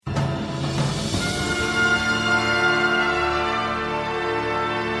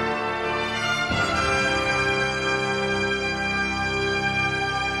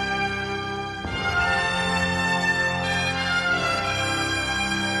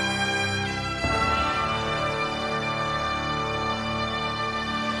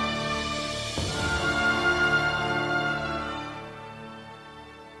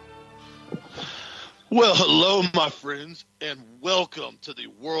Well, hello, my friends, and welcome to the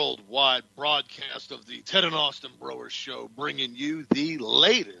worldwide broadcast of the Ted and Austin Brewers Show, bringing you the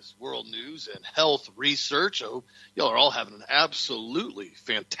latest world news and health research. I hope y'all are all having an absolutely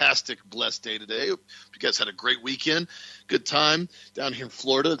fantastic, blessed day today. Hope you guys had a great weekend. Good time down here in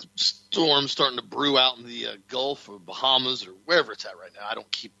Florida. Storms starting to brew out in the Gulf or Bahamas or wherever it's at right now. I don't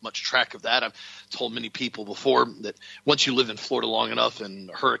keep much track of that. I've told many people before that once you live in Florida long enough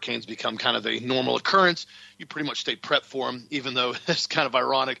and hurricanes become kind of a normal occurrence, you pretty much stay prepped for them, even though it's kind of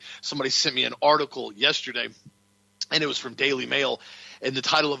ironic. Somebody sent me an article yesterday, and it was from Daily Mail, and the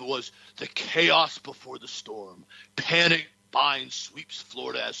title of it was "The Chaos Before the Storm. Panic Buying Sweeps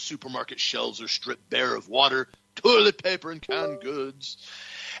Florida as Supermarket Shelves Are Stripped Bare of Water, Toilet Paper, and Canned Goods."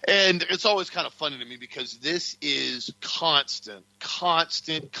 And it's always kind of funny to me because this is constant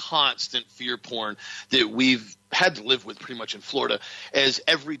fear porn that we've had to live with pretty much in Florida. As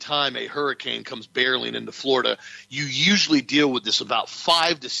every time a hurricane comes barreling into Florida, you usually deal with this about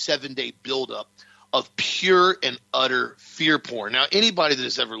 5 to 7 day buildup of pure and utter fear porn. Now, anybody that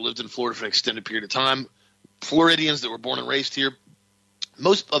has ever lived in Florida for an extended period of time, Floridians that were born and raised here,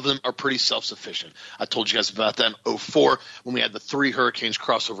 most of them are pretty self-sufficient. I told you guys about that in 2004 when we had the 3 hurricanes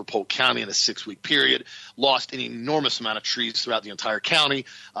cross over Polk County in a 6-week period, lost an enormous amount of trees throughout the entire county.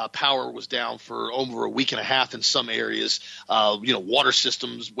 Power was down for over a week and a half in some areas. Water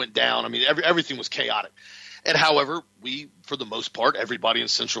systems went down. I mean, everything was chaotic. And however, we, for the most part, everybody in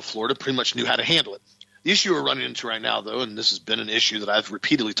Central Florida pretty much knew how to handle it. The issue we're running into right now, though, and this has been an issue that I've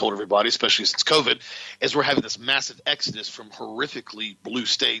repeatedly told everybody, especially since COVID, is we're having this massive exodus from horrifically blue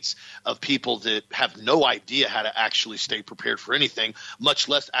states of people that have no idea how to actually stay prepared for anything, much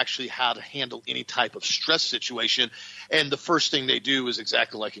less actually how to handle any type of stress situation. And the first thing they do is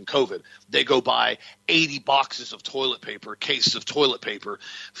exactly like in COVID. They go buy 80 boxes of toilet paper, cases of toilet paper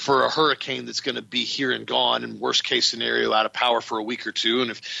for a hurricane that's going to be here and gone, and worst case scenario, out of power for a week or two.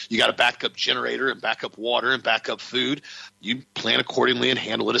 And if you got a backup generator and backup water and backup food, you plan accordingly and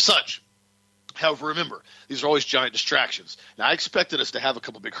handle it as such. However, remember, these are always giant distractions. Now, I expected us to have a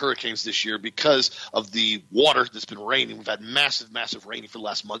couple big hurricanes this year because of the water that's been raining. We've had massive raining for the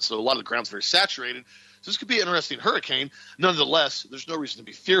last month, so a lot of the ground's very saturated. So this could be an interesting hurricane. Nonetheless, there's no reason to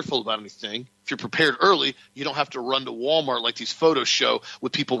be fearful about anything. If you're prepared early, you don't have to run to Walmart like these photos show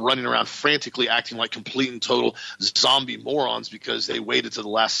with people running around frantically acting like complete and total zombie morons because they waited to the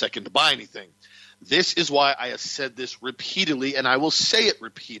last second to buy anything. This is why I have said this repeatedly, and I will say it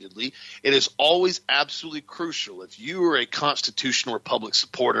repeatedly. It is always absolutely crucial. If you are a constitutional republic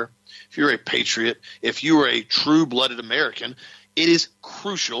supporter, if you're a patriot, if you are a true-blooded American, it is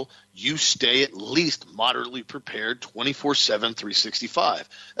crucial you stay at least moderately prepared 24/7, 365.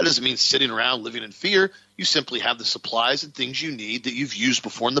 That doesn't mean sitting around living in fear. You simply have the supplies and things you need that you've used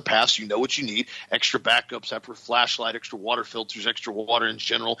before in the past. You know what you need: extra backups, extra flashlight, extra water filters, extra water in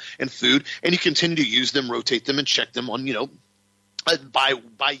general, and food. And you continue to use them, rotate them, and check them on,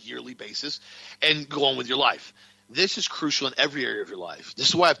 by yearly basis, and go on with your life. This is crucial in every area of your life. This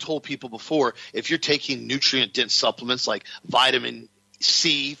is why I've told people before, if you're taking nutrient-dense supplements like vitamin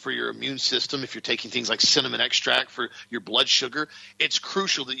C for your immune system, if you're taking things like cinnamon extract for your blood sugar, it's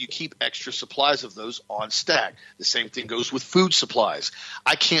crucial that you keep extra supplies of those on stack. The same thing goes with food supplies.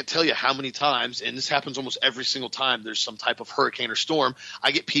 I can't tell you how many times, and this happens almost every single time there's some type of hurricane or storm,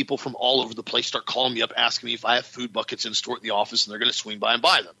 I get people from all over the place start calling me up asking me if I have food buckets in store at the office, and they're going to swing by and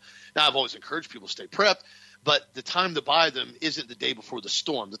buy them. Now, I've always encouraged people to stay prepped, but the time to buy them isn't the day before the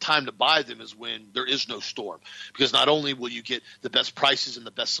storm. The time to buy them is when there is no storm, because not only will you get the best prices and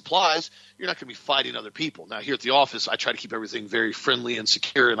the best supplies, you're not going to be fighting other people. Now, here at the office, I try to keep everything very friendly and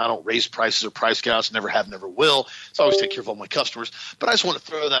secure, and I don't raise prices or price gougers, never have, never will. So I always take care of all my customers. But I just want to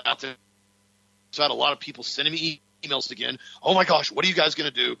throw that out there. So I had a lot of people sending me emails again. Oh, my gosh, what are you guys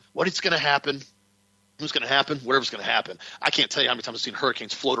going to do? What is going to happen? What's going to happen? Whatever's going to happen. I can't tell you how many times I've seen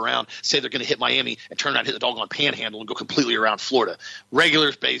hurricanes float around, say they're going to hit Miami, and turn around and hit the doggone panhandle and go completely around Florida.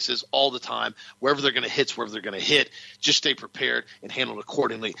 Regular basis, all the time. Wherever they're going to hit, wherever they're going to hit. Just stay prepared and handle it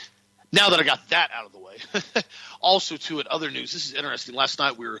accordingly. Now that I got that out of the way, also too, in other news, this is interesting. Last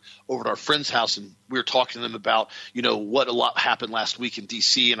night we were over at our friend's house and we were talking to them about, what a lot happened last week in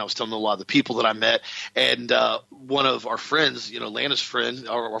D.C. And I was telling them a lot of the people that I met. And one of our friends, Lana's friend,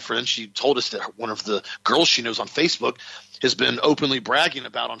 our friend, she told us that one of the girls she knows on Facebook has been openly bragging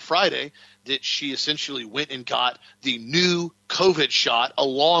about on Friday that she essentially went and got the new COVID shot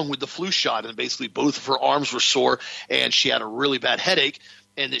along with the flu shot. And basically both of her arms were sore and she had a really bad headache,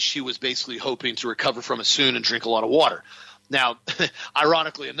 and that she was basically hoping to recover from it soon and drink a lot of water. Now,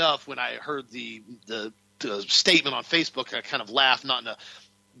 ironically enough, when I heard the statement on Facebook, I kind of laughed, not in a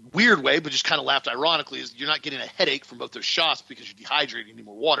weird way, but just kind of laughed ironically, is you're not getting a headache from both those shots because you're dehydrating, you need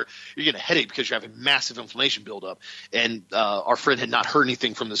more water. You're getting a headache because you're having massive inflammation buildup. And our friend had not heard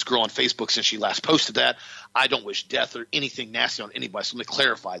anything from this girl on Facebook since she last posted that. I don't wish death or anything nasty on anybody, so let me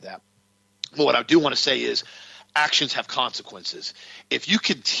clarify that. But what I do want to say is actions have consequences. If you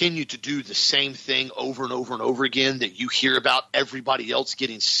continue to do the same thing over and over and over again that you hear about everybody else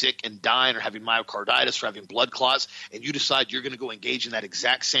getting sick and dying or having myocarditis or having blood clots, and you decide you're going to go engage in that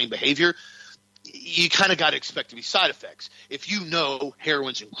exact same behavior, you kind of got to expect to be side effects. If you know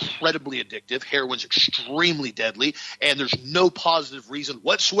heroin's incredibly addictive, heroin's extremely deadly, and there's no positive reason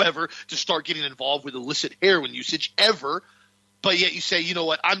whatsoever to start getting involved with illicit heroin usage ever, but yet you say, you know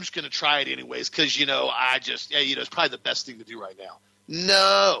what, I'm just going to try it anyways because, it's probably the best thing to do right now.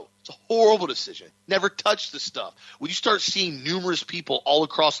 No, it's a horrible decision. Never touch this stuff. When you start seeing numerous people all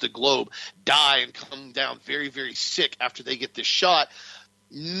across the globe die and come down very, very sick after they get this shot,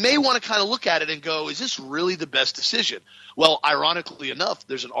 you may want to kind of look at it and go, is this really the best decision? Well, ironically enough,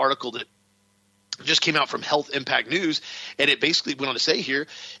 there's an article that just came out from Health Impact News, and it basically went on to say here,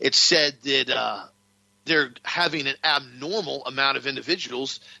 it said that they're having an abnormal amount of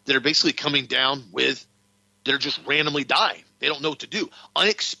individuals that are basically coming down with – they're just randomly dying. They don't know what to do.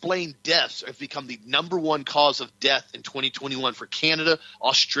 Unexplained deaths have become the number one cause of death in 2021 for Canada,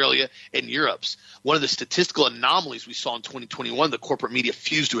 Australia, and Europe. One of the statistical anomalies we saw in 2021 the corporate media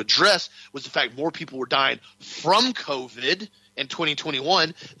refused to address was the fact more people were dying from COVID in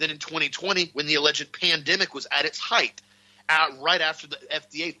 2021 than in 2020 when the alleged pandemic was at its height. Right after the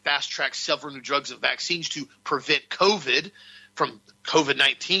FDA fast-tracked several new drugs and vaccines to prevent COVID from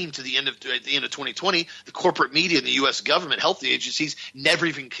COVID-19 to the end of 2020, the corporate media and the U.S. government health agencies never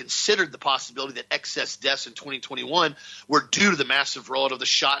even considered the possibility that excess deaths in 2021 were due to the massive rollout of the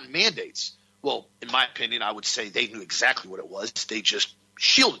shot and mandates. Well, in my opinion, I would say they knew exactly what it was. They just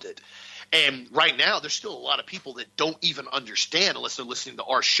shielded it. And right now, there's still a lot of people that don't even understand unless they're listening to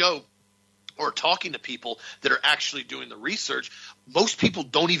our show or talking to people that are actually doing the research. Most people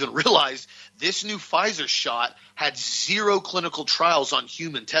don't even realize this new Pfizer shot had 0 clinical trials on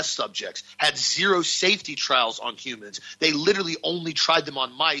human test subjects, had 0 safety trials on humans. They literally only tried them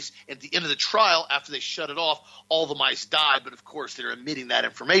on mice. At the end of the trial, after they shut it off, all the mice died. But, of course, they're omitting that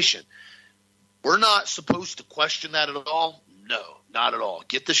information. We're not supposed to question that at all. No, not at all.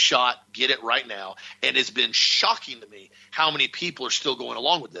 Get the shot. Get it right now. And it's been shocking to me how many people are still going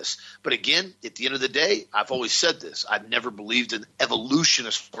along with this. But again, at the end of the day, I've always said this. I've never believed in evolution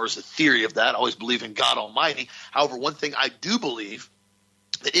as far as the theory of that. I always believe in God Almighty. However, one thing I do believe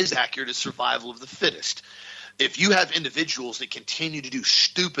that is accurate is survival of the fittest. If you have individuals that continue to do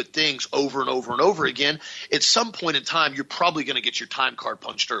stupid things over and over and over again, at some point in time, you're probably going to get your time card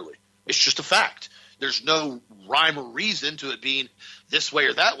punched early. It's just a fact. There's no rhyme or reason to it being this way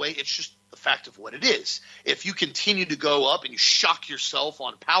or that way. It's just the fact of what it is. If you continue to go up and you shock yourself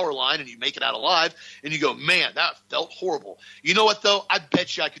on power line and you make it out alive and you go, man, that felt horrible. You know what, though? I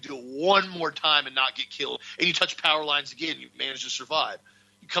bet you I could do it one more time and not get killed. And you touch power lines again, you manage to survive.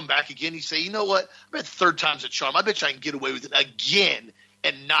 You come back again, you say, you know what? I bet third time's a charm. I bet you I can get away with it again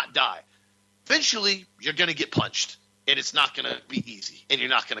and not die. Eventually, you're going to get punched, and it's not going to be easy, and you're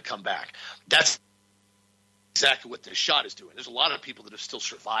not going to come back. That's exactly what this shot is doing. There's a lot of people that have still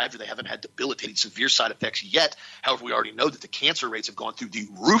survived, or they haven't had debilitating severe side effects yet. However, we already know that the cancer rates have gone through the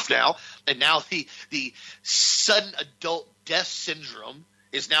roof now, and now the sudden adult death syndrome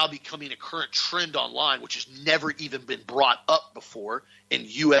is now becoming a current trend online, which has never even been brought up before in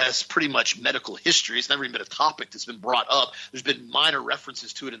U.S. pretty much medical history. It's never even been a topic that's been brought up. There's been minor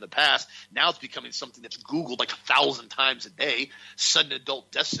references to it in the past. Now it's becoming something that's Googled like 1,000 times a day, sudden adult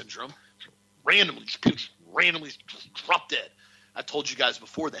death syndrome. Randomly drop dead. I told you guys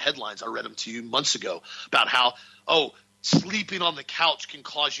before the headlines. I read them to you months ago about how, sleeping on the couch can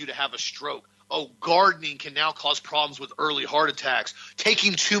cause you to have a stroke. Gardening can now cause problems with early heart attacks.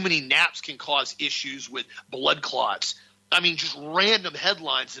 Taking too many naps can cause issues with blood clots. I mean, just random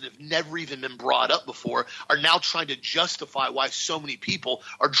headlines that have never even been brought up before are now trying to justify why so many people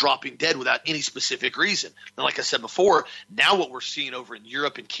are dropping dead without any specific reason. And like I said before, now what we're seeing over in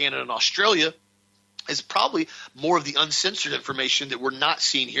Europe and Canada and Australia is probably more of the uncensored information that we're not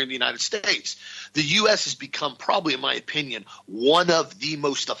seeing here in the United States. The U.S. has become probably, in my opinion, one of the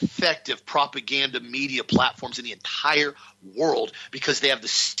most effective propaganda media platforms in the entire world because they have the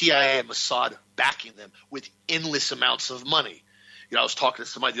CIA and Mossad backing them with endless amounts of money. I was talking to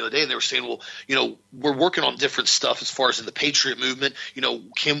somebody the other day, and they were saying, we're working on different stuff as far as in the Patriot movement.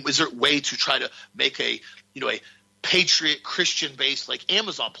 Is there a way to try to make a Patriot Christian-based like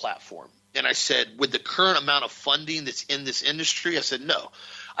Amazon platform? And I said, with the current amount of funding that's in this industry, I said, no.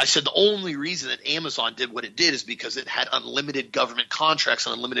 I said the only reason that Amazon did what it did is because it had unlimited government contracts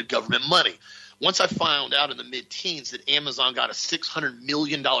and unlimited government money. Once I found out in the mid-teens that Amazon got a $600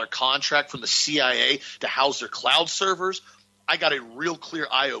 million contract from the CIA to house their cloud servers, I got a real clear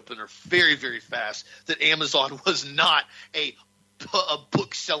eye-opener very, very fast that Amazon was not a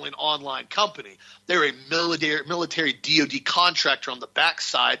book-selling online company. They're a military DoD contractor on the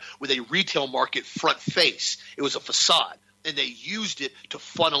backside with a retail market front face. It was a facade. And they used it to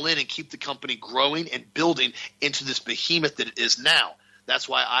funnel in and keep the company growing and building into this behemoth that it is now. That's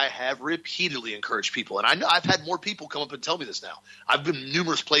why I have repeatedly encouraged people. And I know I've had more people come up and tell me this now. I've been in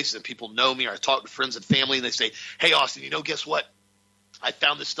numerous places and people know me, or I talk to friends and family, and they say, hey, Austin, guess what? I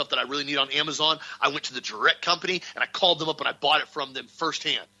found this stuff that I really need on Amazon. I went to the direct company, and I called them up, and I bought it from them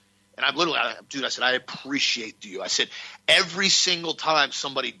firsthand. And I said, I appreciate you. I said, every single time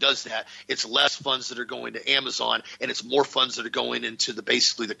somebody does that, it's less funds that are going to Amazon, and it's more funds that are going into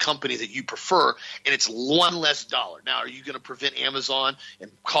basically the company that you prefer, and it's one less dollar. Now, are you going to prevent Amazon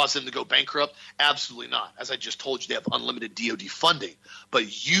and cause them to go bankrupt? Absolutely not. As I just told you, they have unlimited DoD funding,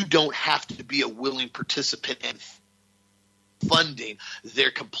 but you don't have to be a willing participant and funding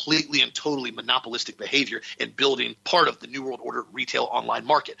their completely and totally monopolistic behavior in building part of the New World Order retail online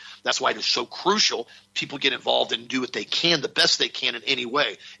market. That's why it is so crucial people get involved and do what they can, the best they can in any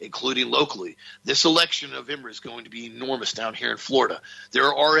way, including locally. This election in November is going to be enormous down here in Florida. There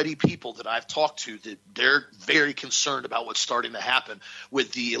are already people that I've talked to that they're very concerned about what's starting to happen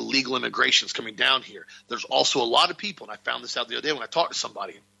with the illegal immigrations coming down here. There's also a lot of people, and I found this out the other day when I talked to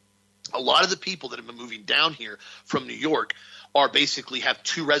somebody, a lot of the people that have been moving down here from New York are basically have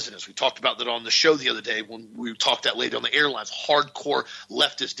two residents. We talked about that on the show the other day when we talked that lady on the airlines, hardcore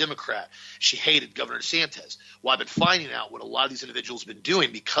leftist Democrat. She hated Governor DeSantis. Well, I've been finding out what a lot of these individuals have been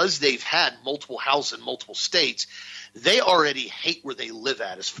doing because they've had multiple houses in multiple states. They already hate where they live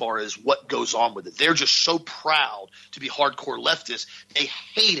at as far as what goes on with it. They're just so proud to be hardcore leftists. They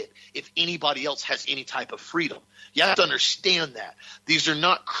hate it if anybody else has any type of freedom. You have to understand that. These are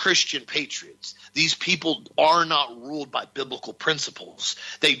not Christian patriots. These people are not ruled by biblical principles.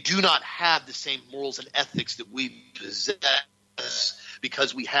 They do not have the same morals and ethics that we possess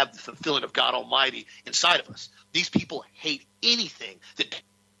because we have the fulfilling of God Almighty inside of us. These people hate anything that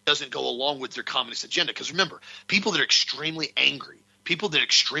doesn't go along with their communist agenda. Because remember, people that are extremely angry, people that are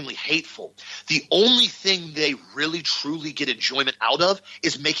extremely hateful, the only thing they really truly get enjoyment out of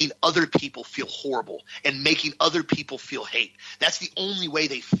is making other people feel horrible and making other people feel hate. That's the only way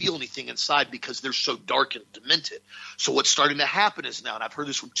they feel anything inside because they're so dark and demented. So what's starting to happen is now, and I've heard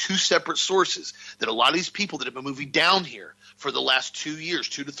this from two separate sources, that a lot of these people that have been moving down here for the last 2 years,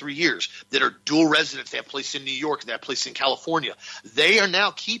 2 to 3 years, that are dual residents, they have a place in New York, they have a place in California, they are now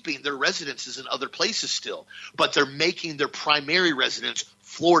keeping their residences in other places still, but they're making their primary residence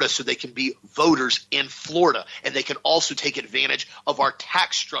Florida so they can be voters in Florida, and they can also take advantage of our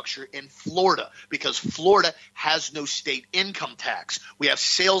tax structure in Florida because Florida has no state income tax. We have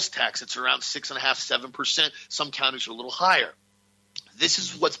sales tax. It's around 6.5%, 7%. Some counties are a little higher. This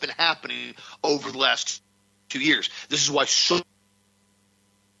is what's been happening over the last 2 years. This is why so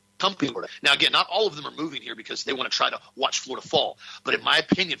company. Now, again, not all of them are moving here because they want to try to watch Florida fall. But in my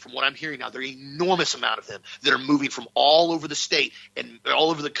opinion, from what I'm hearing now, there are an enormous amount of them that are moving from all over the state and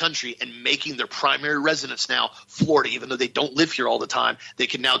all over the country and making their primary residence now Florida. Even though they don't live here all the time, they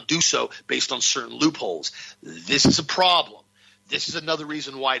can now do so based on certain loopholes. This is a problem. This is another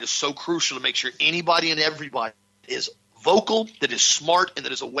reason why it is so crucial to make sure anybody and everybody is vocal, that is smart, and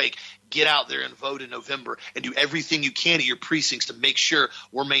that is awake. Get out there and vote in November and do everything you can at your precincts to make sure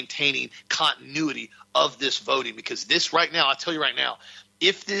we're maintaining continuity of this voting. Because this right now, I'll tell you right now,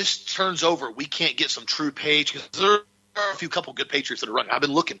 if this turns over, we can't get some true page because there are a couple good patriots that are running. I've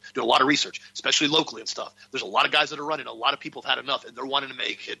been looking, doing a lot of research, especially locally and stuff. There's a lot of guys that are running. A lot of people have had enough, and they're wanting to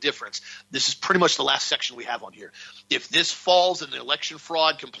make a difference. This is pretty much the last section we have on here. If this falls and the election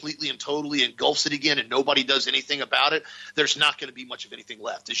fraud completely and totally engulfs it again and nobody does anything about it, there's not going to be much of anything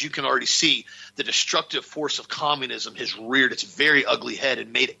left. As you can already see, the destructive force of communism has reared its very ugly head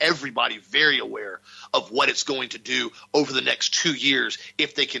and made everybody very aware of what it's going to do over the next 2 years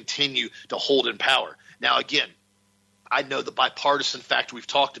if they continue to hold in power. Now, again, I know the bipartisan factor we've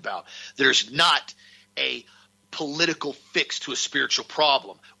talked about. There's not a political fix to a spiritual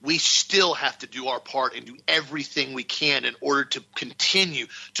problem. We still have to do our part and do everything we can in order to continue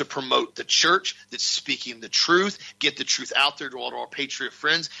to promote the church that's speaking the truth, get the truth out there to all of our patriot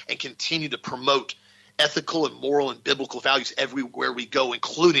friends, and continue to promote ethical and moral and biblical values everywhere we go,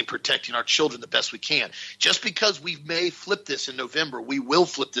 including protecting our children the best we can. Just because we may flip this in November, we will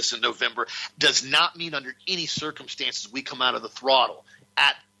flip this in November, does not mean under any circumstances we come out of the throttle.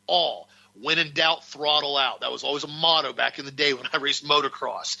 at all. When in doubt, throttle out. That was always a motto back in the day when I raced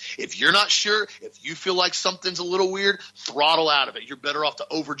motocross. If you're not sure, if you feel like something's a little weird, throttle out of it. You're better off to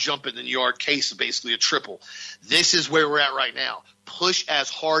overjump it than you are case basically a triple. This is where we're at right now. Push as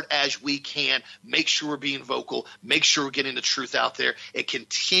hard as we can. Make sure we're being vocal. Make sure we're getting the truth out there, and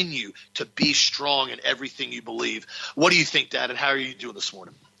continue to be strong in everything you believe. What do you think, Dad, and how are you doing this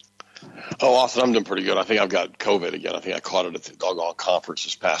morning? Oh, Austin, I'm doing pretty good. I think I've got COVID again. I think I caught it at the doggone conference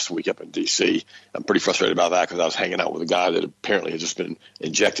this past week up in D.C. I'm pretty frustrated about that because I was hanging out with a guy that apparently had just been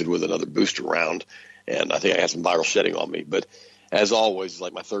injected with another booster round, and I think I had some viral shedding on me. But as always, it's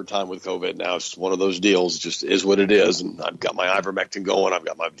like my third time with COVID now. It's one of those deals. It just is what it is, and I've got my ivermectin going. I've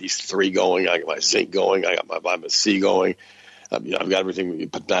got my D3 going. I got my zinc going. I got my vitamin C going. I've got everything,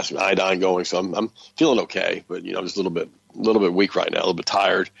 potassium iodine going. So I'm feeling okay, but I'm just a little bit weak right now, a little bit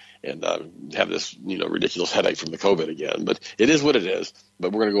tired, and have this ridiculous headache from the COVID again. But it is what it is.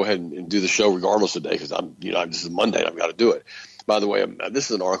 But we're going to go ahead and do the show regardless today because this is Monday and I've got to do it. By the way,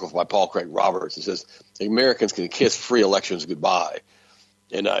 this is an article by Paul Craig Roberts. It says Americans can kiss free elections goodbye,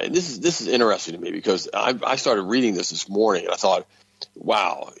 and this is interesting to me because I started reading this morning and I thought,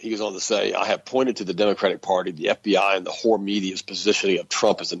 wow. He goes on to say, I have pointed to the Democratic Party, the FBI, and the whore media's positioning of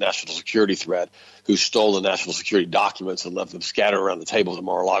Trump as a national security threat who stole the national security documents and left them scattered around the tables at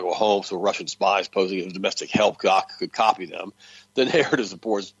Mar-a-Lago home so Russian spies posing as domestic help could copy them. The narrative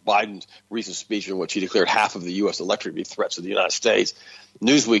supports Biden's recent speech in which he declared half of the U.S. electorate be threats to the United States.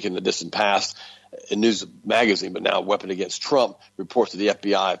 Newsweek in the distant past, and News Magazine, but now a weapon against Trump, reports that the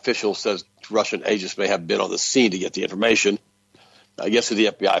FBI official says Russian agents may have been on the scene to get the information. Guess who the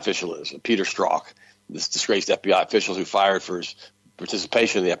FBI official is? Peter Strzok, this disgraced FBI official who fired for his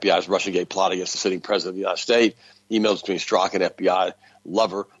participation in the FBI's Russiagate plot against the sitting president of the United States. Emails between Strzok and FBI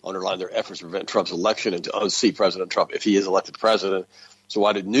lover underline their efforts to prevent Trump's election and to unseat President Trump if he is elected president. So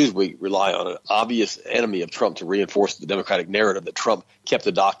why did Newsweek rely on an obvious enemy of Trump to reinforce the Democratic narrative that Trump kept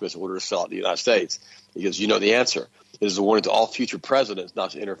the documents in order to sell out the United States? Because you know the answer. It is a warning to all future presidents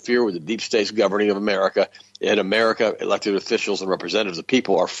not to interfere with the deep states governing of America. In America, elected officials and representatives of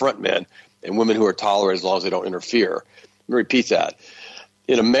people are front men and women who are tolerated as long as they don't interfere. Let me repeat that.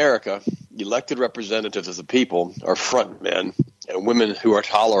 In America, elected representatives of the people are front men and women who are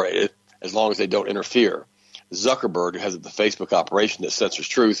tolerated as long as they don't interfere. Zuckerberg, who has the Facebook operation that censors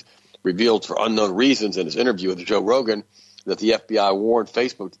truth, revealed for unknown reasons in his interview with Joe Rogan that the FBI warned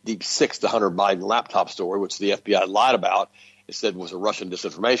Facebook to deep six the Hunter Biden laptop story, which the FBI lied about and said was a Russian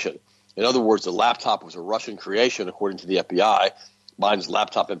disinformation. In other words, the laptop was a Russian creation, according to the FBI. Biden's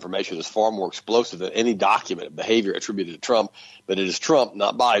laptop information is far more explosive than any document of behavior attributed to Trump, but it is Trump,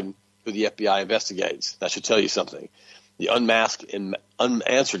 not Biden, who the FBI investigates. That should tell you something. The unmasked and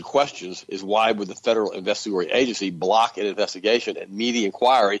unanswered questions is why would the federal investigatory agency block an investigation and media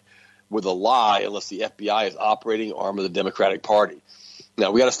inquiry with a lie unless the FBI is operating arm of the Democratic Party?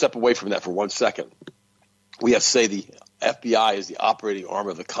 Now, we got to step away from that for 1 second. We have to say the FBI is the operating arm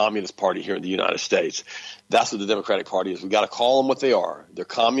of the Communist Party here in the United States. That's what the Democratic Party is. We got to call them what they are. They're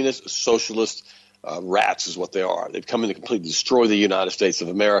communist, socialist rats is what they are. They've come in to completely destroy the United States of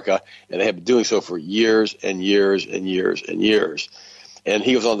America, and they have been doing so for years and years and years and years. And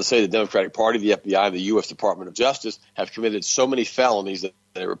he goes on to say the Democratic Party, the FBI, and the U.S. Department of Justice have committed so many felonies that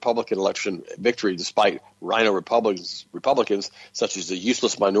a Republican election victory, despite rhino Republicans, such as the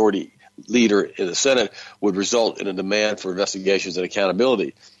useless minority leader in the Senate, would result in a demand for investigations and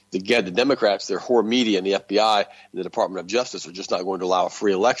accountability. Again, the Democrats, their whore media, and the FBI and the Department of Justice are just not going to allow a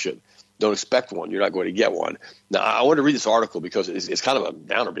free election. Don't expect one. You're not going to get one. Now, I want to read this article because it's kind of a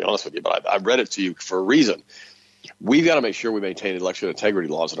downer, to be honest with you, but I've read it to you for a reason. We've got to make sure we maintain election integrity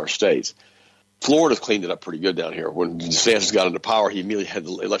laws in our states. Florida's cleaned it up pretty good down here. When DeSantis got into power, he immediately had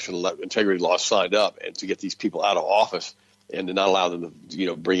the election integrity laws signed up, and to get these people out of office and to not allow them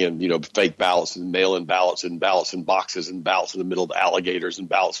to, bring in, fake ballots and mail-in ballots in boxes and ballots in the middle of alligators and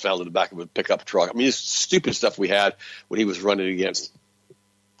ballots found in the back of a pickup truck. I mean, it's stupid stuff we had when he was running against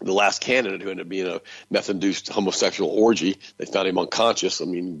the last candidate who ended up being a meth-induced homosexual orgy. They found him unconscious. I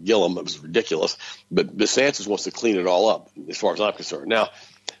mean, Gillum, it was ridiculous. But DeSantis wants to clean it all up, as far as I'm concerned. Now,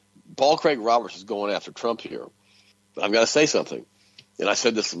 Paul Craig Roberts is going after Trump here. But I've got to say something. And I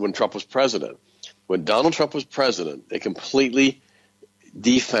said this when Trump was president. When Donald Trump was president, they completely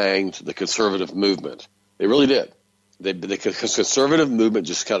defanged the conservative movement. They really did. The conservative movement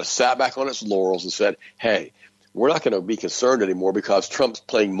just kind of sat back on its laurels and said, hey, we're not going to be concerned anymore because Trump's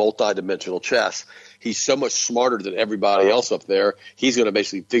playing multi-dimensional chess. He's so much smarter than everybody else up there. He's going to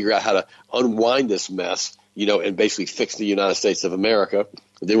basically figure out how to unwind this mess, and basically fix the United States of America.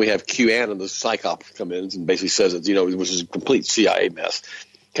 Then we have QAnon, the psyop, come in and basically says that, which is a complete CIA mess,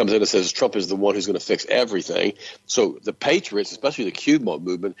 comes in and says Trump is the one who's going to fix everything. So the patriots, especially the Q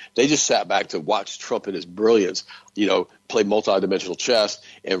movement, they just sat back to watch Trump in his brilliance, play multidimensional chess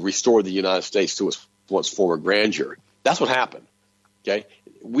and restore the United States to its once former grandeur. That's what happened. Okay,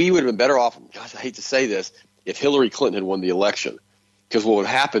 we would have been better off. Gosh, I hate to say this, if Hillary Clinton had won the election. Because what would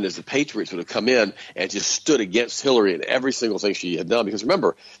happen is the patriots would have come in and just stood against Hillary in every single thing she had done. Because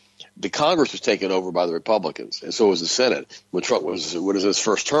remember, the Congress was taken over by the Republicans, and so was the Senate when Trump was his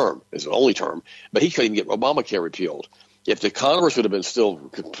first term, his only term. But he couldn't even get Obamacare repealed. If the Congress would have been still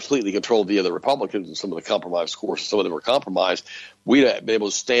completely controlled via the Republicans and some of the compromised course, some of them were compromised, we'd have been able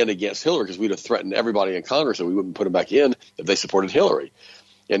to stand against Hillary because we'd have threatened everybody in Congress and we wouldn't put them back in if they supported Hillary.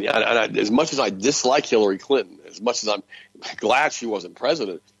 And as much as I dislike Hillary Clinton, as much as I'm glad she wasn't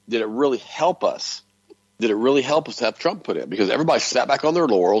president, did it really help us? Did it really help us to have Trump put in? Because everybody sat back on their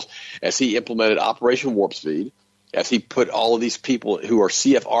laurels as he implemented Operation Warp Speed, as he put all of these people who are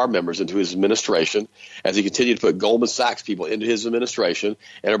CFR members into his administration, as he continued to put Goldman Sachs people into his administration,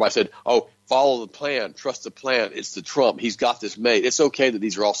 and everybody said, oh, follow the plan, trust the plan, it's the Trump, he's got this made. It's okay that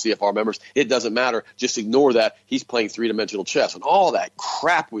these are all CFR members. It doesn't matter. Just ignore that. He's playing three-dimensional chess. And all that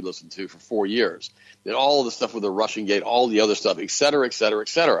crap we listened to for 4 years, and all of the stuff with the Russian gate, all the other stuff, et cetera, et cetera, et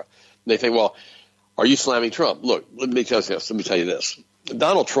cetera. And they think, well, are you slamming Trump? Look, let me tell you this.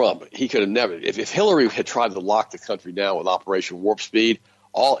 Donald Trump, he could have never, if Hillary had tried to lock the country down with Operation Warp Speed,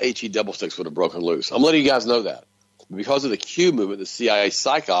 all HE double sticks would have broken loose. I'm letting you guys know that. Because of the Q movement, the CIA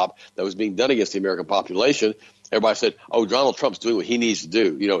psyop that was being done against the American population, everybody said, oh, Donald Trump's doing what he needs to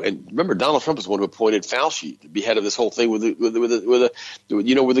do. And remember, Donald Trump is the one who appointed Fauci to be head of this whole thing with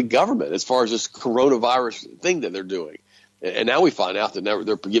the government as far as this coronavirus thing that they're doing. And now we find out that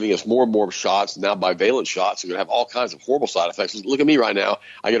they're giving us more and more shots, now bivalent shots. They're going to have all kinds of horrible side effects. Look at me right now.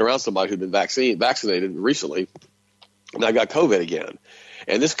 I get around somebody who'd been vaccinated recently, and I got COVID again.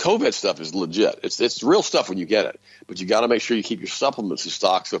 And this COVID stuff is legit. It's real stuff when you get it. But you got to make sure you keep your supplements in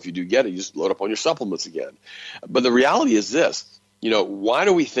stock. So if you do get it, you just load up on your supplements again. But the reality is this. Why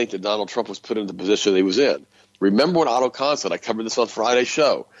do we think that Donald Trump was put in the position that he was in? Remember what Otto Kahn said. I covered this on Friday's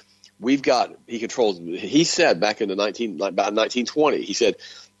show. He said back in about 1920, he said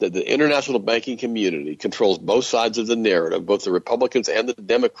that the international banking community controls both sides of the narrative, both the Republicans and the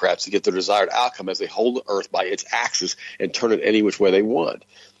Democrats, to get their desired outcome as they hold the earth by its axis and turn it any which way they want.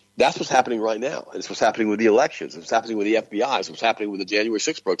 That's what's happening right now. It's what's happening with the elections. It's what's happening with the FBI. It's what's happening with the January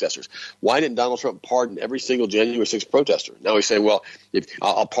 6th protesters. Why didn't Donald Trump pardon every single January 6th protester? Now he's saying, well,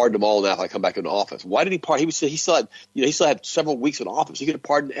 I'll pardon them all now if I come back into office. Why did he pardon? He still had several weeks in office. He could have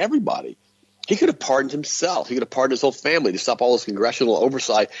pardoned everybody. He could have pardoned himself. He could have pardoned his whole family to stop all this congressional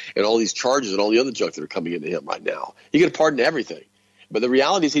oversight and all these charges and all the other junk that are coming into him right now. He could have pardoned everything. But the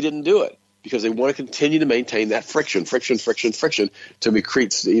reality is he didn't do it because they want to continue to maintain that friction to create,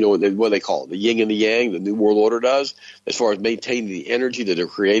 what they call it, the yin and the yang, the New World Order does, as far as maintaining the energy that they're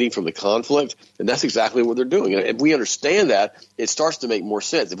creating from the conflict. And that's exactly what they're doing. And if we understand that, it starts to make more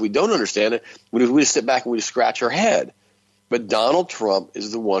sense. If we don't understand it, we just sit back and we just scratch our head. But Donald Trump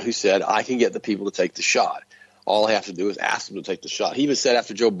is the one who said, I can get the people to take the shot. All I have to do is ask them to take the shot. He even said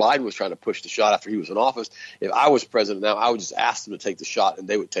after Joe Biden was trying to push the shot after he was in office, if I was president now, I would just ask them to take the shot and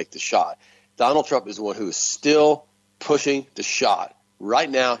they would take the shot. Donald Trump is the one who is still pushing the shot. Right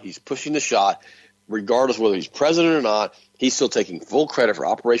now, he's pushing the shot. Regardless of whether he's president or not, he's still taking full credit for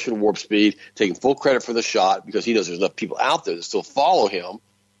Operation Warp Speed, taking full credit for the shot because he knows there's enough people out there that still follow him.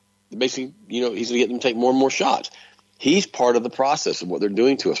 Basically, he's going to get them to take more and more shots. He's part of the process of what they're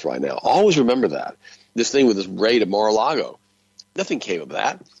doing to us right now. Always remember that. This thing with this raid at Mar-a-Lago, nothing came of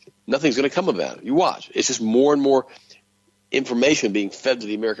that. Nothing's going to come of that. You watch. It's just more and more information being fed to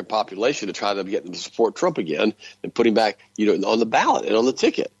the American population to try to get them to support Trump again and put him back, on the ballot and on the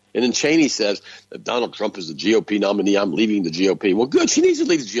ticket. And then Cheney says, if Donald Trump is the GOP nominee, I'm leaving the GOP. Well, good. She needs to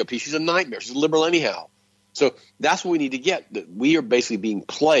leave the GOP. She's a nightmare. She's a liberal anyhow. So that's what we need to get. That we are basically being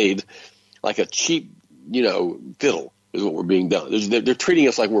played like a cheap, fiddle is what we're being done. They're treating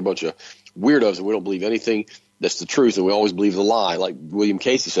us like we're a bunch of weirdos and we don't believe anything that's the truth and we always believe the lie, like William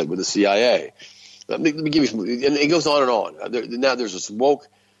Casey said with the CIA. Let me give you some, and it goes on and on. Now there's this woke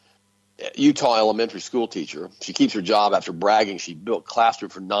Utah elementary school teacher. She keeps her job after bragging she built classroom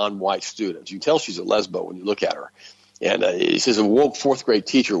for non-white students. You can tell she's a lesbo when you look at her. And it says a woke fourth grade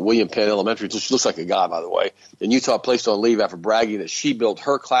teacher at William Penn Elementary, she looks like a guy, by the way, in Utah placed on leave after bragging that she built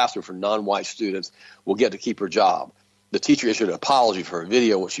her classroom for non-white students will get to keep her job. The teacher issued an apology for her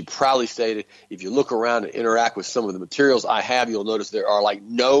video, which she proudly stated, if you look around and interact with some of the materials I have, you'll notice there are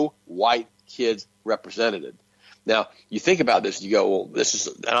no white kids represented. Now, you think about this, you go, well, this is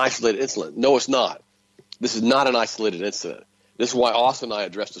an isolated incident. No, it's not. This is not an isolated incident. This is why Austin and I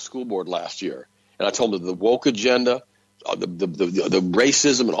addressed the school board last year. And I told them the woke agenda, the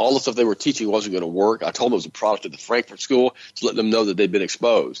racism and all the stuff they were teaching wasn't going to work. I told them it was a product of the Frankfurt School to let them know that they'd been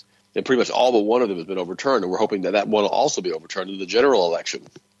exposed. And pretty much all but one of them has been overturned, and we're hoping that one will also be overturned in the general election.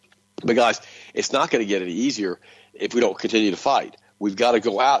 But, guys, it's not going to get any easier if we don't continue to fight. We've got to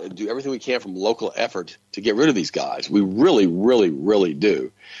go out and do everything we can from local effort to get rid of these guys. We really, really, really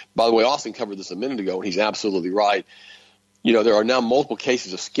do. By the way, Austin covered this a minute ago, and he's absolutely right. You know, there are now multiple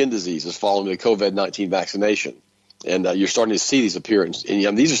cases of skin diseases following the COVID-19 vaccination. And you're starting to see these appear. And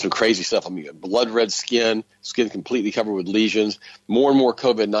these are some crazy stuff. I mean, blood red skin completely covered with lesions. More and more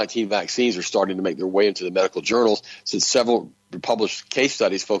COVID-19 vaccines are starting to make their way into the medical journals, since several published case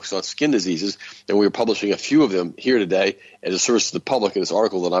studies focus on skin diseases. And we're publishing a few of them here today as a service to the public in this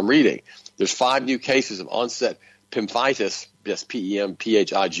article that I'm reading. There's 5 new cases of onset pemphigus, that's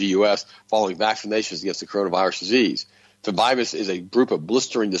P-E-M-P-H-I-G-U-S, following vaccinations against the coronavirus disease. Pemphigus is a group of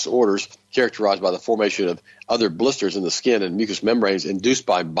blistering disorders characterized by the formation of other blisters in the skin and mucous membranes induced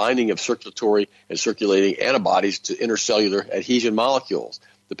by binding of circulatory and circulating antibodies to intercellular adhesion molecules.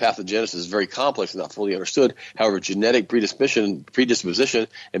 The pathogenesis is very complex and not fully understood. However, genetic predisposition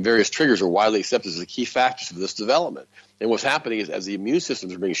and various triggers are widely accepted as the key factors for this development. And what's happening is, as the immune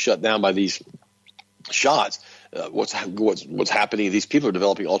systems are being shut down by these shots, what's happening? These people are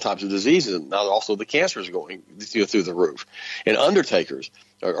developing all types of diseases, and now also the cancers are going through the roof. And undertakers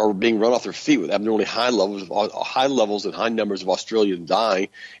are being run off their feet with abnormally high levels and high numbers of Australians dying.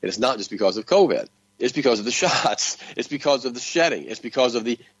 And it's not just because of COVID. It's because of the shots. It's because of the shedding. It's because of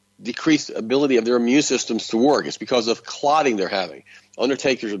the decreased ability of their immune systems to work. It's because of clotting they're having.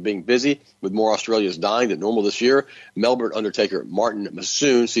 Undertakers are being busy with more Australians dying than normal this year. Melbourne undertaker Martin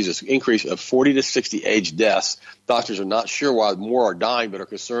Massoon sees an increase of 40 to 60 age deaths. Doctors are not sure why more are dying, but are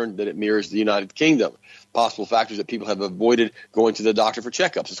concerned that it mirrors the United Kingdom. Possible factors that people have avoided going to the doctor for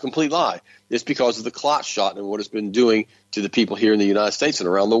checkups. It's a complete lie. It's because of the clot shot and what it's been doing to the people here in the United States and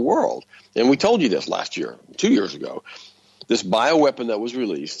around the world. And we told you this last year, 2 years ago. This bioweapon that was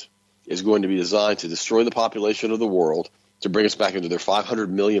released is going to be designed to destroy the population of the world, to bring us back into their 500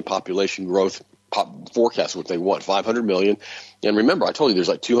 million population growth forecast, what they want, 500 million. And remember, I told you there's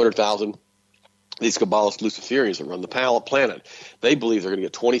like 200,000 these Kabbalist Luciferians that run the planet. They believe they're going to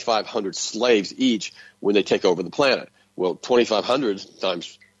get 2,500 slaves each when they take over the planet. Well, 2,500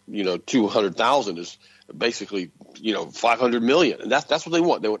 times 200,000 is basically 500 million, and that's what they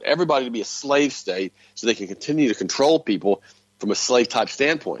want. They want everybody to be a slave state so they can continue to control people from a slave type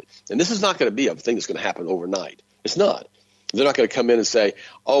standpoint. And this is not going to be a thing that's going to happen overnight. It's not. They're not going to come in and say,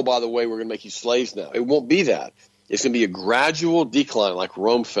 oh, by the way, we're going to make you slaves now. It won't be that. It's going to be a gradual decline like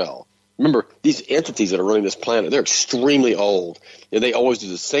Rome fell. Remember, these entities that are running this planet, they're extremely old, and they always do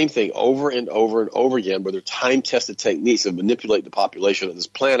the same thing over and over and over again with their time-tested techniques of manipulate the population of this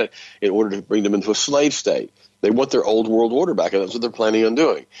planet in order to bring them into a slave state. They want their old world order back, and that's what they're planning on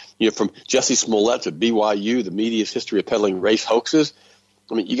doing. From Jesse Smollett to BYU, the media's history of peddling race hoaxes.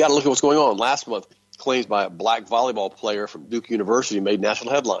 I mean, you got to look at what's going on. Last month, claims by a black volleyball player from Duke University made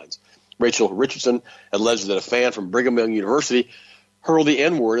national headlines. Rachel Richardson alleged that a fan from Brigham Young University hurled the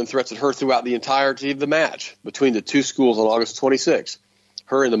N-word and threatened her throughout the entirety of the match between the two schools on August 26.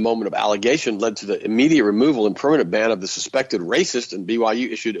 Her, in the moment of allegation, led to the immediate removal and permanent ban of the suspected racist, and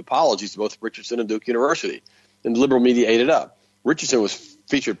BYU issued apologies to both Richardson and Duke University. And the liberal media ate it up. Richardson was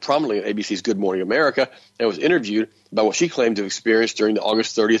featured prominently on ABC's Good Morning America and was interviewed about what she claimed to have experienced during the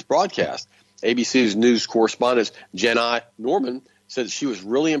August 30th broadcast. ABC's news correspondent Jenai Norman said that she was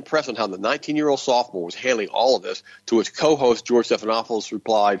really impressed on how the 19-year-old sophomore was handling all of this, to which co-host George Stephanopoulos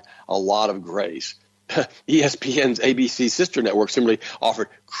replied, a lot of grace. ESPN's ABC sister network similarly offered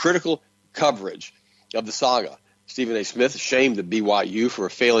critical coverage of the saga. Stephen A. Smith shamed the BYU for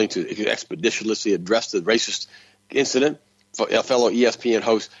failing to expeditiously address the racist incident. Fellow ESPN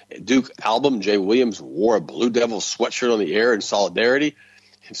host Duke Album Jay Williams wore a Blue Devils sweatshirt on the air in solidarity.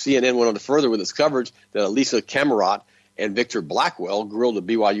 And CNN went on to further with its coverage that Elisa Camerot and Victor Blackwell grilled the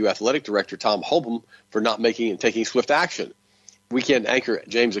BYU athletic director Tom Holcomb for not making and taking swift action. Weekend anchor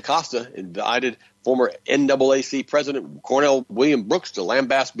James Acosta invited former NAAC president Cornell William Brooks to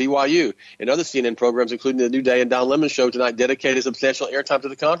lambast BYU, and other CNN programs, including The New Day and Don Lemon Show tonight, dedicated substantial airtime to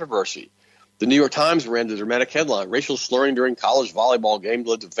the controversy. The New York Times ran the dramatic headline, racial slurring during college volleyball game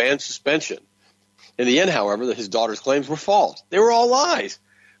led to fan suspension. In the end, however, his daughter's claims were false. They were all lies.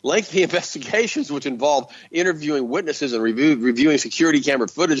 Lengthy investigations, which involved interviewing witnesses and reviewing security camera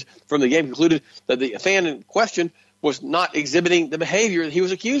footage from the game, concluded that the fan in question was not exhibiting the behavior that he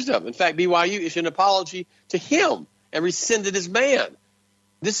was accused of. In fact, BYU issued an apology to him and rescinded his ban.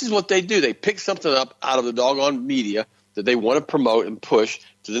 This is what they do. They pick something up out of the doggone media that they want to promote and push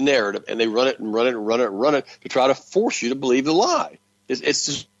to the narrative, and they run it and run it and run it and run it to try to force you to believe the lie. It's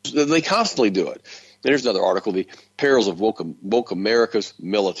just, they constantly do it. And here's another article, The Perils of Woke America's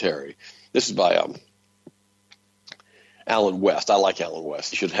Military. This is by Alan West. I like Alan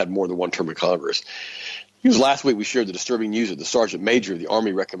West. He should have had more than one term in Congress. Last week we shared the disturbing news that the Sergeant Major of the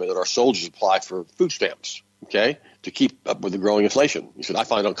Army recommended our soldiers apply for food stamps, to keep up with the growing inflation. He said, I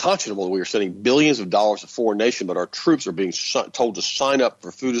find unconscionable that we are sending billions of dollars to foreign nations, but our troops are being told to sign up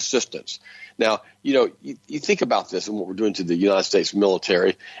for food assistance. Now, you think about this and what we're doing to the United States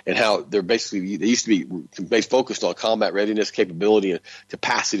military and how they used to be focused on combat readiness, capability, and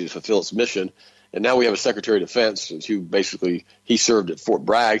capacity to fulfill its mission. And now we have a Secretary of Defense he served at Fort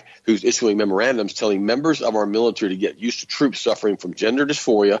Bragg, who's issuing memorandums telling members of our military to get used to troops suffering from gender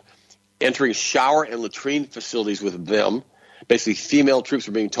dysphoria, entering shower and latrine facilities with them. Basically, female troops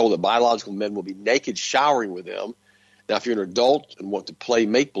are being told that biological men will be naked showering with them. Now, if you're an adult and want to play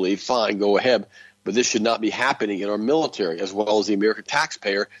make-believe, fine, go ahead. But this should not be happening in our military, as well as the American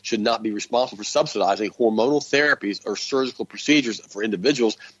taxpayer should not be responsible for subsidizing hormonal therapies or surgical procedures for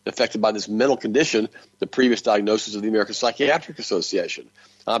individuals affected by this mental condition, the previous diagnosis of the American Psychiatric Association.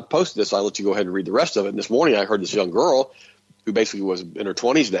 I posted this. I'll let you go ahead and read the rest of it. And this morning I heard this young girl who basically was in her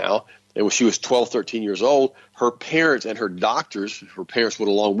 20s now, and when she was 12, 13 years old, her parents and her doctors, her parents went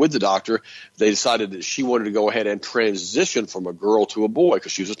along with the doctor, they decided that she wanted to go ahead and transition from a girl to a boy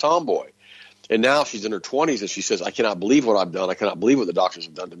because she was a tomboy. And now she's in her 20s, and she says, I cannot believe what I've done. I cannot believe what the doctors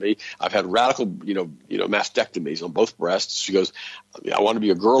have done to me. I've had radical, mastectomies on both breasts. She goes, I want to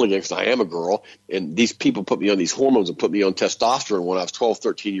be a girl again because I am a girl. And these people put me on these hormones and put me on testosterone when I was 12,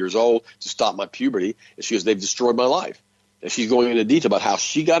 13 years old to stop my puberty. And she goes, they've destroyed my life. And she's going into detail about how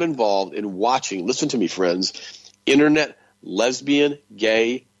she got involved in watching, listen to me, friends, internet lesbian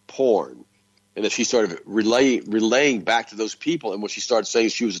gay porn. And that she started relaying back to those people. And when she started saying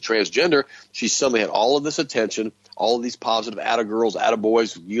she was a transgender, she suddenly had all of this attention, all of these positive atta-girls,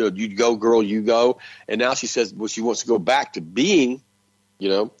 atta-boys, you go, girl, you go. And now she says, well, she wants to go back to being,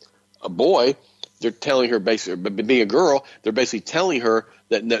 a boy. They're telling her basically, being a girl, they're basically telling her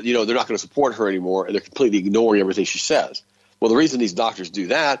that, they're not going to support her anymore, and they're completely ignoring everything she says. Well, the reason these doctors do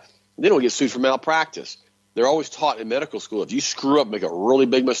that, they don't get sued for malpractice. They're always taught in medical school, if you screw up, make a really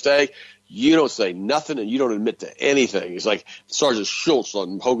big mistake, you don't say nothing and you don't admit to anything. It's like Sergeant Schultz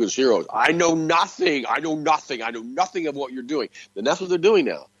on Hogan's Heroes. I know nothing. I know nothing of what you're doing. And that's what they're doing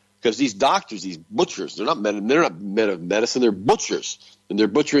now. Because these doctors, these butchers, they're not men of medicine, they're butchers. And they're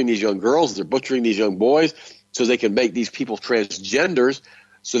butchering these young girls, they're butchering these young boys so they can make these people transgenders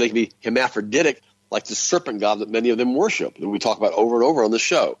so they can be hermaphroditic like the serpent god that many of them worship, that we talk about over and over on the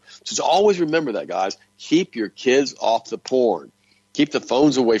show. So just always remember that, guys. Keep your kids off the porn. Keep the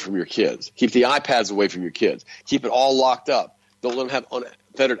phones away from your kids. Keep the iPads away from your kids. Keep it all locked up. Don't let them have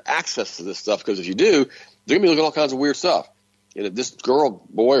unfettered access to this stuff, because if you do, they're going to be looking at all kinds of weird stuff. And if this girl,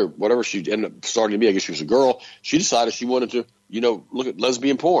 boy, or whatever she ended up starting to be, I guess she was a girl, she decided she wanted to, look at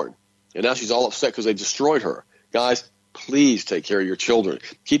lesbian porn. And now she's all upset because they destroyed her. Guys, please take care of your children.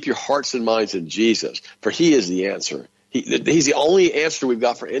 Keep your hearts and minds in Jesus, for he is the answer. He's the only answer we've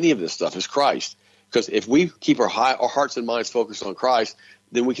got for any of this stuff is Christ. Because if we keep our hearts and minds focused on Christ,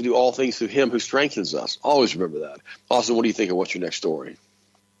 then we can do all things through him who strengthens us. Always remember that. Austin, what do you think of what's your next story?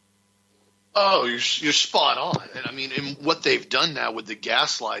 Oh, you're spot on. And I mean, and what they've done now with the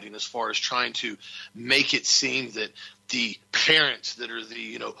gaslighting, as far as trying to make it seem that the parents that are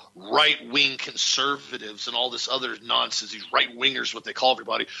the right-wing conservatives and all this other nonsense, these right-wingers, what they call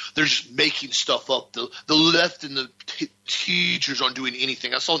everybody, they're just making stuff up. The left and the teachers aren't doing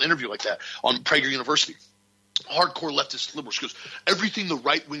anything. I saw an interview like that on Prager University. Hardcore leftist liberals. She goes, everything the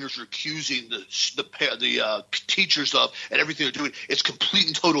right-wingers are accusing the teachers of and everything they're doing, it's complete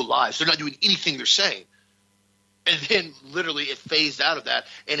and total lies. They're not doing anything they're saying. And then literally it phased out of that,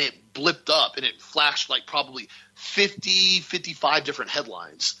 and it blipped up, and it flashed like probably 55 different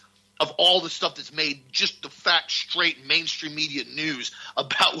headlines of all the stuff that's made just the fact straight mainstream media news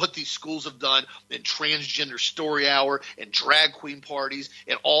about what these schools have done, and transgender story hour and drag queen parties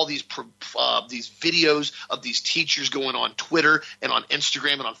and all these videos of these teachers going on Twitter and on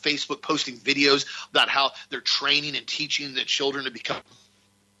Instagram and on Facebook posting videos about how they're training and teaching the children to become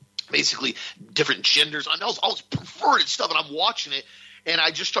basically different genders. I know all this perverted stuff, and I'm watching it, and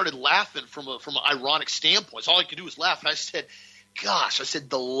I just started laughing from an ironic standpoint. So all I could do was laugh, and I said, gosh,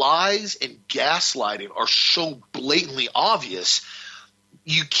 the lies and gaslighting are so blatantly obvious,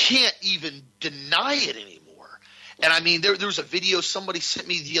 you can't even deny it anymore. And I mean, there was a video somebody sent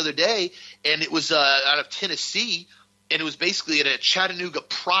me the other day, and it was out of Tennessee, and it was basically at a Chattanooga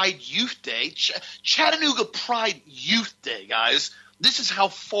Pride Youth Day. Chattanooga Pride Youth Day, guys. This is how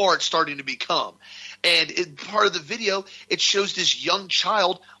far it's starting to become. And part of the video, it shows this young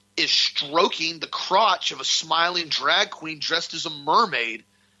child is stroking the crotch of a smiling drag queen dressed as a mermaid.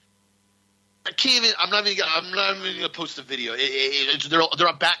 I'm not even going to post the video.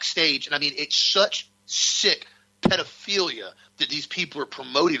 They're backstage, and I mean, it's such sick pedophilia that these people are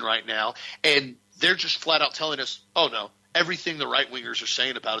promoting right now, and they're just flat out telling us, oh no, everything the right wingers are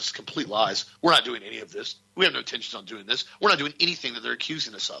saying about us is complete lies. We're not doing any of this. We have no intentions on doing this. We're not doing anything that they're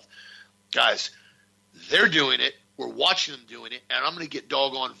accusing us of. Guys, they're doing it. We're watching them doing it, and I'm going to get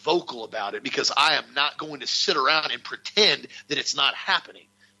doggone vocal about it because I am not going to sit around and pretend that it's not happening.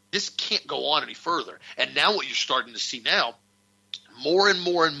 This can't go on any further. And now what you're starting to see now, more and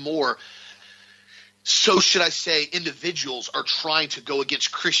more and more, so should I say, individuals are trying to go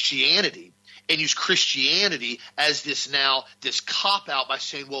against Christianity and use Christianity as this cop-out by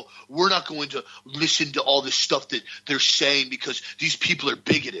saying, well, we're not going to listen to all this stuff that they're saying because these people are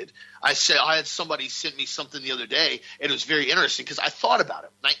bigoted. I had somebody send me something the other day, and it was very interesting because I thought about it.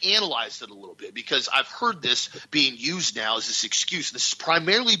 And I analyzed it a little bit because I've heard this being used now as this excuse. This is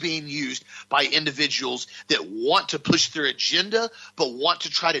primarily being used by individuals that want to push their agenda but want to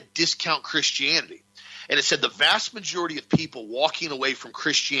try to discount Christianity. And it said the vast majority of people walking away from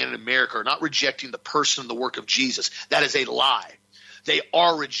Christianity in America are not rejecting the person and the work of Jesus. That is a lie. They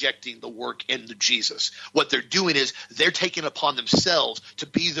are rejecting the work and Jesus. What they're doing is they're taking upon themselves to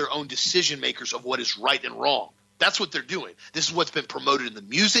be their own decision makers of what is right and wrong. That's what they're doing. This is what's been promoted in the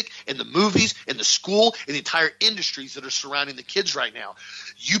music, in the movies, in the school, in the entire industries that are surrounding the kids right now.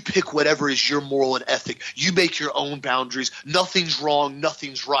 You pick whatever is your moral and ethic. You make your own boundaries. Nothing's wrong.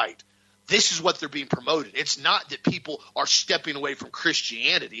 Nothing's right. This is what they're being promoted. It's not that people are stepping away from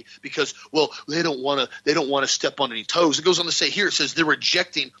Christianity because, well, they don't want to step on any toes. It goes on to say here, it says they're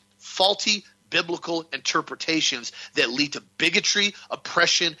rejecting faulty biblical interpretations that lead to bigotry,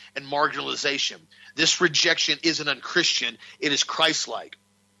 oppression, and marginalization. This rejection isn't unchristian. It is Christ-like.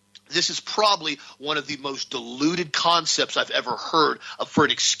 This is probably one of the most diluted concepts I've ever heard for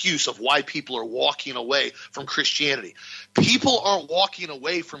an excuse of why people are walking away from Christianity. People aren't walking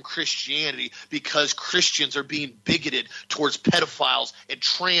away from Christianity because Christians are being bigoted towards pedophiles and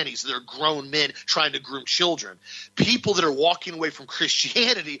trannies that are grown men trying to groom children. People that are walking away from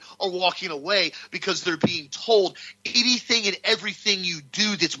Christianity are walking away because they're being told anything and everything you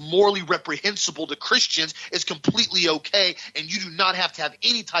do that's morally reprehensible to Christians is completely okay, and you do not have to have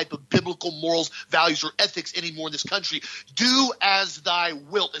any type of biblical morals, values, or ethics anymore in this country. Do as thy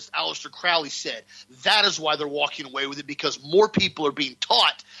wilt, as Aleister Crowley said. That is why they're walking away with it, because more people are being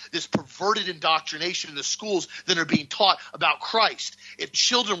taught this perverted indoctrination in the schools than are being taught about Christ. If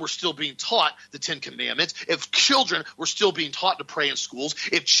children were still being taught the Ten Commandments, if children were still being taught to pray in schools,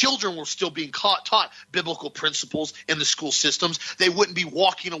 if children were still being taught biblical principles in the school systems, they wouldn't be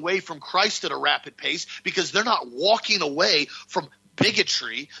walking away from Christ at a rapid pace, because they're not walking away from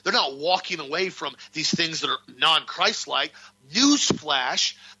bigotry. They're not walking away from these things that are non-Christ-like.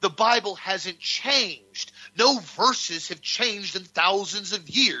 Newsflash, the Bible hasn't changed. No verses have changed in thousands of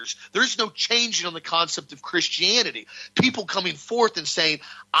years. There's no changing on the concept of Christianity. People coming forth and saying,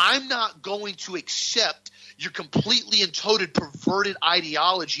 I'm not going to accept your completely and totally perverted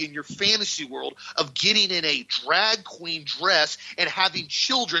ideology in your fantasy world of getting in a drag queen dress and having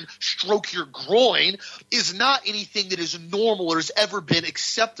children stroke your groin is not anything that is normal or has ever been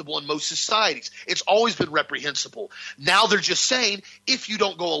acceptable in most societies. It's always been reprehensible. Now they're just saying, if you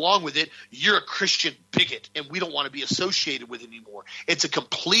don't go along with it, you're a Christian bigot and we don't want to be associated with it anymore. It's a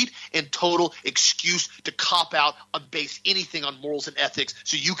complete and total excuse to cop out and base anything on morals and ethics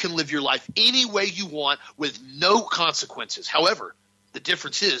so you can live your life any way you want with no consequences. However, the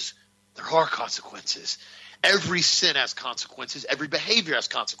difference is there are consequences. Every sin has consequences. Every behavior has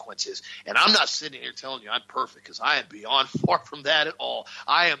consequences. And I'm not sitting here telling you I'm perfect, because I am beyond far from that at all.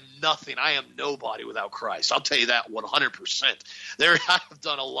 I am nothing. I am nobody without Christ. I'll tell you that 100%. I have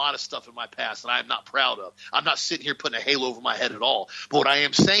done a lot of stuff in my past that I am not proud of. I'm not sitting here putting a halo over my head at all. But what I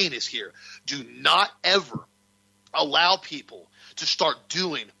am saying is here, do not ever allow people to start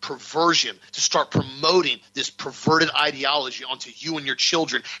doing perversion, to start promoting this perverted ideology onto you and your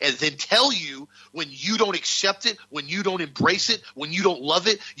children, and then tell you when you don't accept it, when you don't embrace it, when you don't love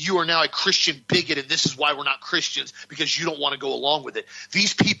it, you are now a Christian bigot, and this is why we're not Christians, because you don't want to go along with it.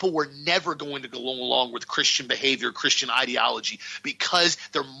 These people were never going to go along with Christian behavior, Christian ideology, because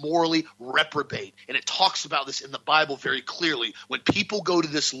they're morally reprobate. And it talks about this in the Bible very clearly. When people go to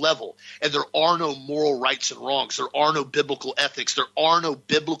this level and there are no moral rights and wrongs, there are no biblical ethics, there are no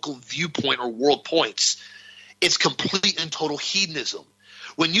biblical viewpoint or world points, it's complete and total hedonism.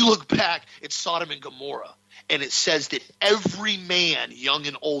 When you look back at Sodom and Gomorrah, and it says that every man, young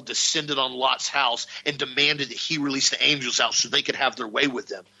and old, descended on Lot's house and demanded that he release the angels out so they could have their way with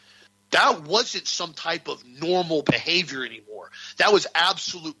them. That wasn't some type of normal behavior anymore. That was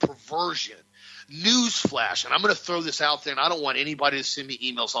absolute perversion. Newsflash, and I'm going to throw this out there, and I don't want anybody to send me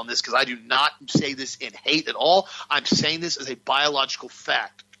emails on this because I do not say this in hate at all. I'm saying this as a biological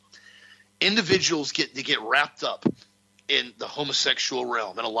fact. Individuals get wrapped up in the homosexual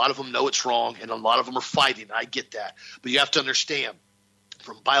realm, and a lot of them know it's wrong, and a lot of them are fighting. I get that. But you have to understand,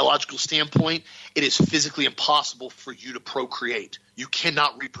 from a biological standpoint, it is physically impossible for you to procreate. You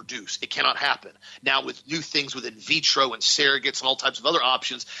cannot reproduce. It cannot happen. Now, with new things with in vitro and surrogates and all types of other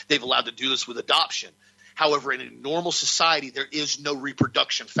options, they've allowed to do this with adoption. However, in a normal society, there is no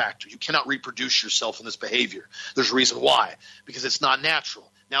reproduction factor. You cannot reproduce yourself in this behavior. There's a reason why, because it's not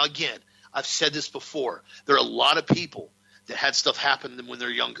natural. Now, again, I've said this before. There are a lot of people that had stuff happen to them when they're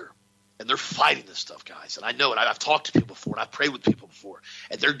younger. And they're fighting this stuff, guys. And I know it. I've talked to people before, and I've prayed with people before.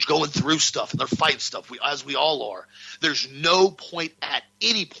 And they're going through stuff, and they're fighting stuff, as we all are. There's no point at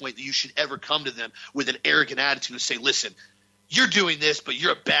any point that you should ever come to them with an arrogant attitude and say, listen, you're doing this, but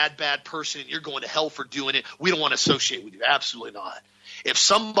you're a bad, bad person, and you're going to hell for doing it. We don't want to associate with you. Absolutely not. If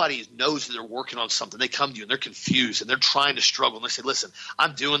somebody knows that they're working on something, they come to you and they're confused and they're trying to struggle, and they say, listen,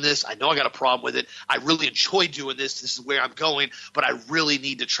 I'm doing this. I know I got a problem with it. I really enjoy doing this. This is where I'm going, but I really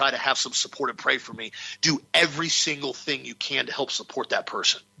need to try to have some support and pray for me. Do every single thing you can to help support that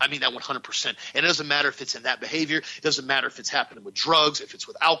person. I mean that 100%. And it doesn't matter if it's in that behavior. It doesn't matter if it's happening with drugs, if it's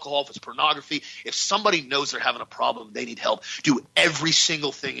with alcohol, if it's pornography. If somebody knows they're having a problem, they need help, do every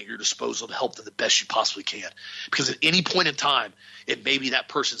single thing at your disposal to help them the best you possibly can. Because at any point in time, it may be that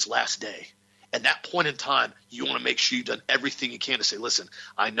person's last day. At that point in time, you want to make sure you've done everything you can to say, listen,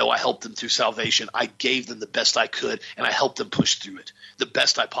 I know I helped them through salvation. I gave them the best I could, and I helped them push through it the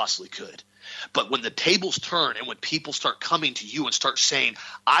best I possibly could. But when the tables turn and when people start coming to you and start saying,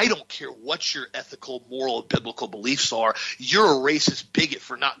 I don't care what your ethical, moral, biblical beliefs are, you're a racist bigot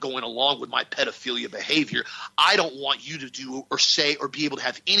for not going along with my pedophilia behavior. I don't want you to do or say or be able to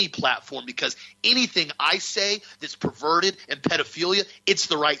have any platform because anything I say that's perverted and pedophilia, it's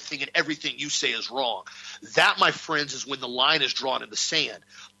the right thing and everything you say is wrong. That, my friends, is when the line is drawn in the sand.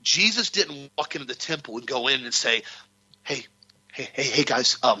 Jesus didn't walk into the temple and go in and say, hey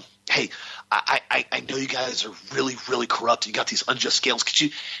guys, hey, I know you guys are really, really corrupt. You got these unjust scales.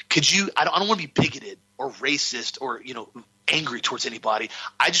 Could you? I don't want to be bigoted or racist or angry towards anybody.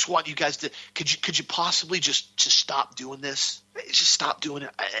 I just want you guys to. Could you possibly just stop doing this? Just stop doing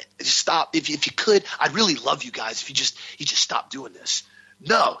it. Just stop. If you could, I'd really love you guys if you just stop doing this.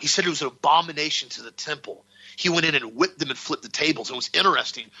 No, he said it was an abomination to the temple. He went in and whipped them and flipped the tables. It was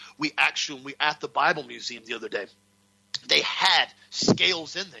interesting. We at the Bible Museum the other day, they had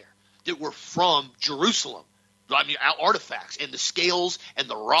scales in there that were from Jerusalem. I mean, artifacts, and the scales and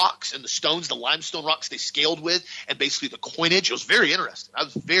the rocks and the stones, the limestone rocks they scaled with, and basically the coinage. It was very interesting. I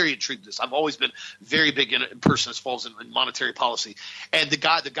was very intrigued with this. I've always been very big in person as far as in monetary policy. And the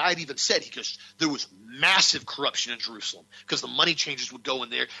guy had even said, there was massive corruption in Jerusalem because the money changers would go in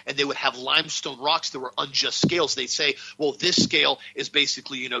there and they would have limestone rocks that were unjust scales. They'd say, well, this scale is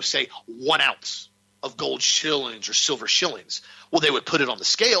basically, say 1 ounce of gold shillings or silver shillings. Well, they would put it on the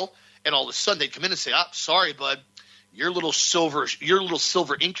scale, and all of a sudden they'd come in and say, sorry, bud, your little silver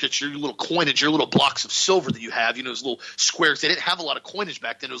ingots, your little coinage, your little blocks of silver that you have, those little squares. They didn't have a lot of coinage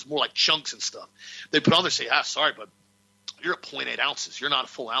back then. It was more like chunks and stuff. They put on there and say, sorry, bud, you're at 0.8 ounces. You're not a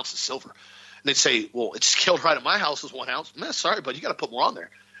full ounce of silver. And they'd say, well, it's scaled right at my house as 1 ounce. Sorry, bud, you got to put more on there.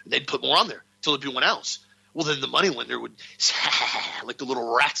 And they'd put more on there until it'd be 1 ounce. Well, then the moneylender would, like the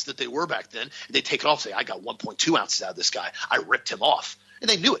little rats that they were back then, and they'd take it off and say, I got 1.2 ounces out of this guy. I ripped him off. And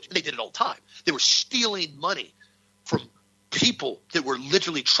they knew it, and they did it all the time. They were stealing money from people that were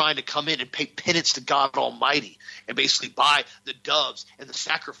literally trying to come in and pay penance to God Almighty and basically buy the doves and the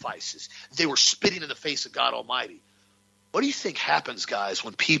sacrifices. They were spitting in the face of God Almighty. What do you think happens, guys,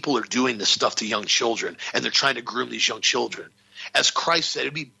 when people are doing this stuff to young children and they're trying to groom these young children? As Christ said,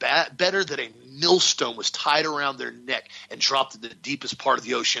 it'd be better that a millstone was tied around their neck and dropped in the deepest part of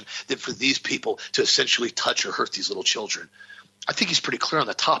the ocean than for these people to essentially touch or hurt these little children. I think he's pretty clear on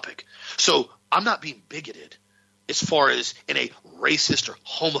the topic. So I'm not being bigoted as far as in a racist or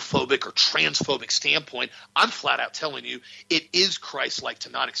homophobic or transphobic standpoint. I'm flat out telling you it is Christ-like to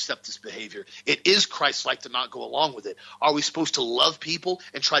not accept this behavior. It is Christ-like to not go along with it. Are we supposed to love people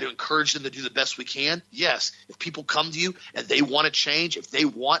and try to encourage them to do the best we can? Yes. If people come to you and they want to change, if they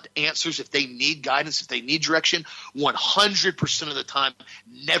want answers, if they need guidance, if they need direction, 100% of the time,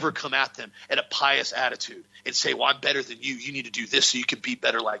 never come at them at a pious attitude and say, well, I'm better than you. You need to do this so you can be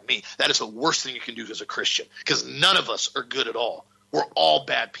better like me. That is the worst thing you can do as a Christian, because none of us are good at all. We're all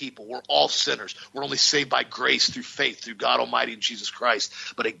bad people. We're all sinners. We're only saved by grace through faith, through God Almighty and Jesus Christ.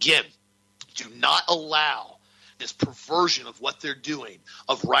 But again, do not allow this perversion of what they're doing,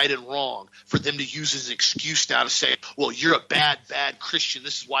 of right and wrong, for them to use as an excuse now to say, well, you're a bad Christian.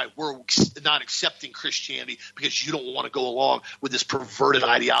 This is why we're not accepting Christianity, because you don't want to go along with this perverted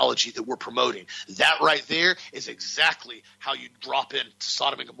ideology that we're promoting. That right there is exactly how you drop into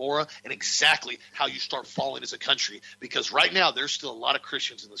Sodom and Gomorrah, and exactly how you start falling as a country, because right now there's still a lot of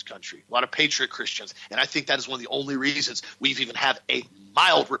Christians in this country, a lot of patriot Christians, and I think that is one of the only reasons we've even had a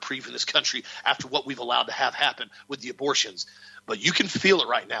mild reprieve in this country after what we've allowed to have happen with the abortions. But you can feel it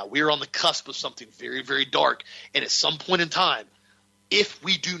right now. We are on the cusp of something very, very dark. And at some point in time, if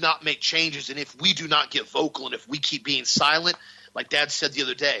we do not make changes, and if we do not get vocal, and if we keep being silent, like Dad said the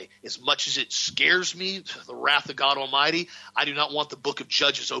other day, as much as it scares me, the wrath of God Almighty, I do not want the book of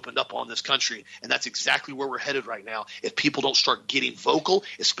Judges opened up on this country. And that's exactly where we're headed right now. If people don't start getting vocal,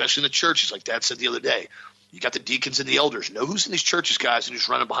 especially in the churches, like Dad said the other day, you got the deacons and the elders. Know who's in these churches, guys, and who's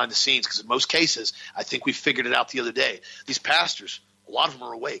running behind the scenes, because in most cases, I think we figured it out the other day. These pastors, a lot of them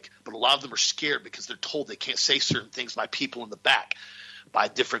are awake, but a lot of them are scared because they're told they can't say certain things by people in the back, by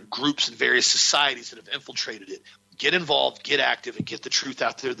different groups and various societies that have infiltrated it. Get involved, get active, and get the truth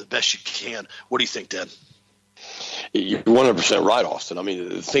out there the best you can. What do you think, Dad? You're 100% right, Austin. I mean,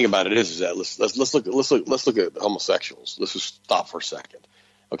 the thing about it is that let's look at homosexuals. Let's just stop for a second.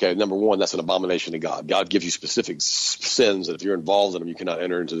 Okay, number one, that's an abomination to God. God gives you specific sins that if you're involved in them, you cannot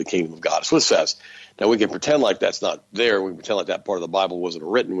enter into the kingdom of God. That's what it says. Now, we can pretend like that's not there. We can pretend like that part of the Bible wasn't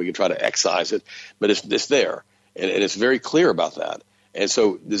written. We can try to excise it, but it's there, and it's very clear about that. And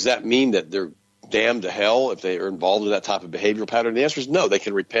so does that mean that they're damned to hell if they are involved in that type of behavioral pattern? The answer is no. They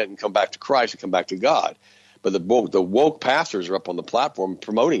can repent and come back to Christ and come back to God. But the woke pastors are up on the platform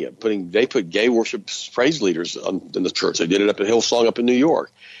promoting it. They put gay worship praise leaders in the church. They did it up at Hillsong up in New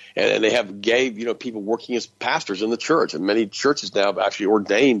York. And they have gay, people working as pastors in the church. And many churches now have actually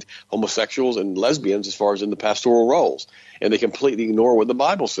ordained homosexuals and lesbians as far as in the pastoral roles. And they completely ignore what the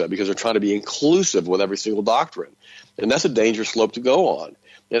Bible said because they're trying to be inclusive with every single doctrine. And that's a dangerous slope to go on.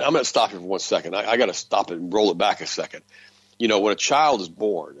 And I'm going to stop here for 1 second. I got to stop it and roll it back a second. When a child is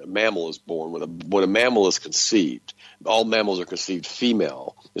born, a mammal is born, when a mammal is conceived, all mammals are conceived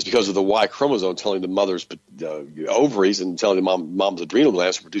female. It's because of the Y chromosome telling the mother's ovaries and telling the mom's adrenal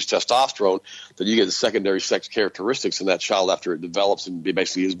glands to produce testosterone that you get the secondary sex characteristics in that child after it develops and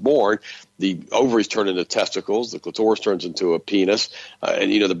basically is born. The ovaries turn into testicles, the clitoris turns into a penis,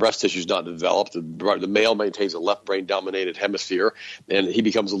 and the breast tissue is not developed. The male maintains a left brain dominated hemisphere, and he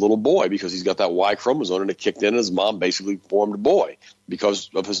becomes a little boy because he's got that Y chromosome and it kicked in, and his mom basically formed a boy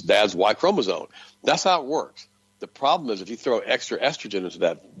because of his dad's Y chromosome. That's how it works. The problem is if you throw extra estrogen into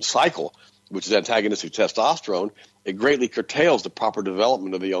that cycle, which is antagonistic to testosterone, it greatly curtails the proper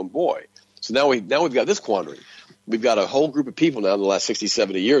development of the young boy. So now we've got this quandary. We've got a whole group of people now in the last 60,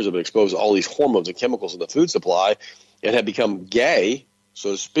 70 years have been exposed to all these hormones and chemicals in the food supply and have become gay,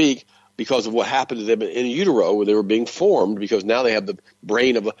 so to speak, because of what happened to them in utero where they were being formed, because now they have the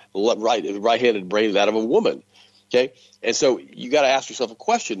brain of a right-handed brain that of a woman. Okay, and so you got to ask yourself a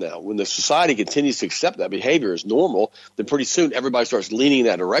question now. When the society continues to accept that behavior as normal, then pretty soon everybody starts leaning in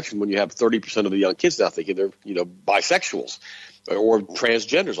that direction. When you have 30% of the young kids now thinking they're bisexuals or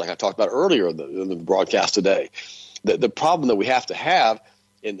transgenders, like I talked about earlier in the broadcast today. The problem that we have to have,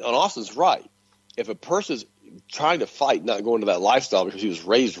 and Austin's right, if a person's trying to fight not going to that lifestyle because he was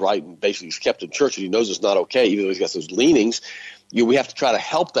raised right and basically he's kept in church and he knows it's not okay, even though he's got those leanings, we have to try to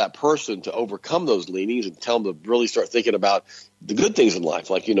help that person to overcome those leanings and tell them to really start thinking about the good things in life,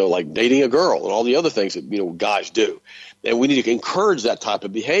 like dating a girl and all the other things that guys do. And we need to encourage that type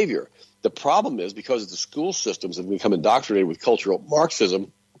of behavior. The problem is because the school systems have become indoctrinated with cultural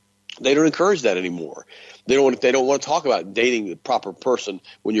Marxism, they don't encourage that anymore. They don't want to talk about dating the proper person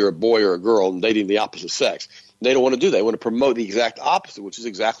when you're a boy or a girl and dating the opposite sex. They don't want to do that. They want to promote the exact opposite, which is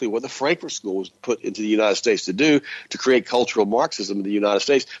exactly what the Frankfurt School was put into the United States to do, to create cultural Marxism in the United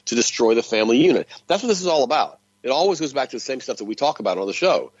States, to destroy the family unit. That's what this is all about. It always goes back to the same stuff that we talk about on the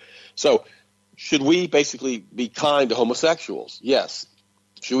show. So should we basically be kind to homosexuals? Yes.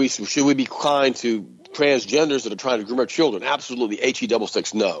 Should we be kind to transgenders that are trying to groom our children? Absolutely. HE double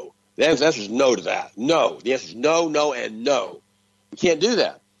six, no. The answer is no to that. No. The answer is no, no, and no. We can't do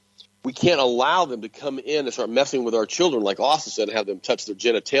that. We can't allow them to come in and start messing with our children, like Austin said, and have them touch their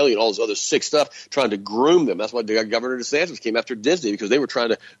genitalia and all this other sick stuff, trying to groom them. That's why Governor DeSantis came after Disney, because they were trying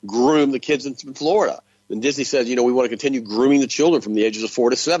to groom the kids in Florida. And Disney said, we want to continue grooming the children from the ages of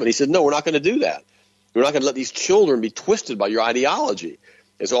 4 to 7. He said, no, we're not going to do that. We're not going to let these children be twisted by your ideology.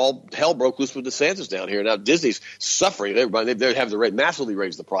 It's all hell broke loose with DeSantis down here. Now Disney's suffering. They have massively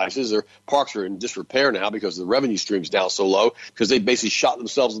raised the prices. Their parks are in disrepair now because the revenue stream's down so low, because they basically shot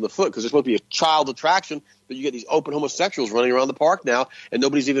themselves in the foot, because they're supposed to be a child attraction, but you get these open homosexuals running around the park now, and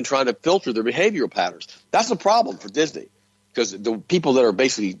nobody's even trying to filter their behavioral patterns. That's the problem for Disney, because the people that are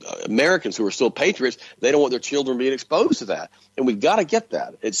basically Americans who are still patriots, they don't want their children being exposed to that. And we've got to get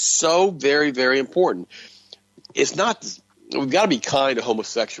that. It's so very, very important. It's not – we've got to be kind to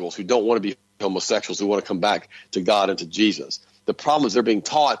homosexuals who don't want to be homosexuals, who want to come back to God and to Jesus. The problem is they're being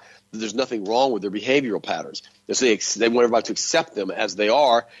taught that there's nothing wrong with their behavioral patterns. They want everybody to accept them as they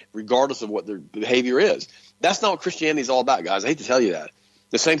are, regardless of what their behavior is. That's not what Christianity is all about, guys. I hate to tell you that.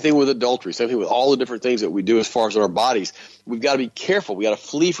 The same thing with adultery, same thing with all the different things that we do as far as our bodies. We've got to be careful. We got to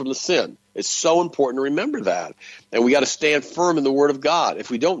flee from the sin. It's so important to remember that. And we got to stand firm in the Word of God. If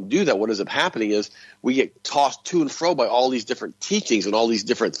we don't do that, what ends up happening is we get tossed to and fro by all these different teachings and all these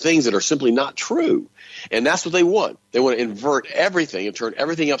different things that are simply not true. And that's what they want. They want to invert everything and turn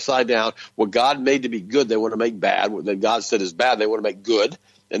everything upside down. What God made to be good, they want to make bad. What God said is bad, they want to make good.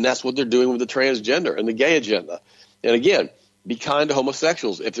 And that's what they're doing with the transgender and the gay agenda. And again, be kind to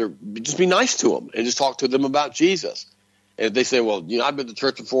homosexuals. Just be nice to them and just talk to them about Jesus. And if they say, well, I've been to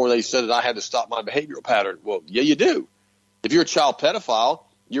church before and they said that I had to stop my behavioral pattern. Well, yeah, you do. If you're a child pedophile,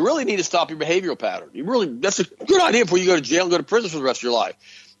 you really need to stop your behavioral pattern. That's a good idea before you go to jail and go to prison for the rest of your life.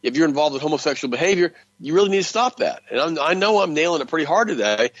 If you're involved in homosexual behavior, you really need to stop that. And I know I'm nailing it pretty hard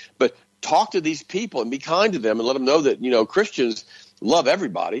today, but talk to these people and be kind to them and let them know that, Christians love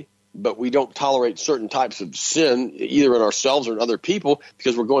everybody, but we don't tolerate certain types of sin, either in ourselves or in other people,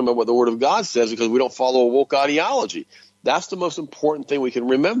 because we're going by what the Word of God says, because we don't follow a woke ideology. That's the most important thing we can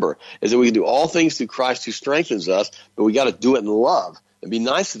remember, is that we can do all things through Christ who strengthens us, but we got to do it in love and be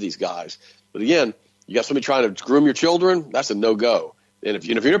nice to these guys. But again, you got somebody trying to groom your children, that's a no-go. And if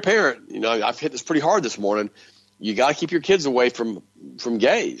you're a parent, I've hit this pretty hard this morning, you got to keep your kids away from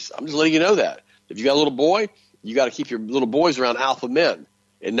gays. I'm just letting you know that. If you got a little boy, you got to keep your little boys around alpha men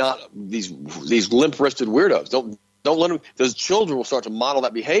and not these limp-wristed weirdos. Don't let them. Those children will start to model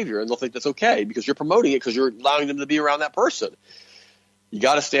that behavior, and they'll think that's okay because you're promoting it, because you're allowing them to be around that person. You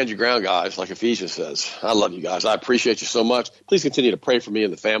got to stand your ground, guys, like Ephesians says. I love you guys. I appreciate you so much. Please continue to pray for me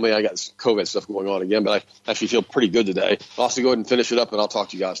and the family. I got this COVID stuff going on again, but I actually feel pretty good today. I'll also go ahead and finish it up, and I'll talk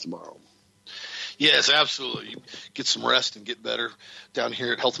to you guys tomorrow. Yes, absolutely. Get some rest and get better. Down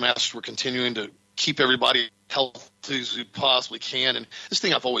here at Health Masters, we're continuing to keep everybody healthy as we possibly can. And this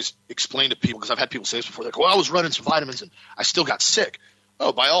thing I've always explained to people, because I've had people say this before. They're like, well, I was running some vitamins and I still got sick.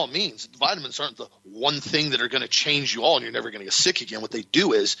 Oh, by all means, vitamins aren't the one thing that are going to change you all and you're never going to get sick again. What they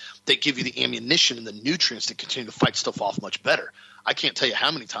do is they give you the ammunition and the nutrients to continue to fight stuff off much better. I can't tell you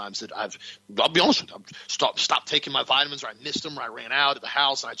how many times that I'll be honest with you, stopped taking my vitamins, or I missed them, or I ran out of the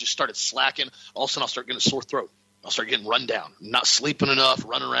house and I just started slacking. All of a sudden I'll start getting a sore throat. I'll start getting run down, not sleeping enough,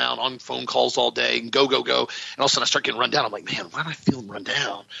 running around on phone calls all day, and go. And all of a sudden I start getting run down. I'm like, man, why am I feeling run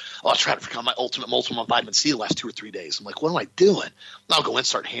down? Oh, I tried to forget my ultimate multiple vitamin C the last 2 or 3 days. I'm like, what am I doing? And I'll go in,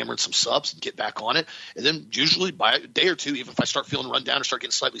 start hammering some subs and get back on it. And then usually by a day or two, even if I start feeling run down or start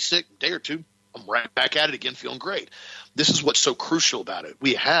getting slightly sick, a day or two, I'm right back at it again, feeling great. This is what's so crucial about it.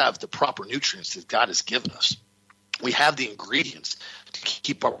 We have the proper nutrients that God has given us. We have the ingredients to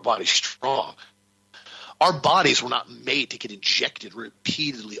keep our bodies strong. Our bodies were not made to get injected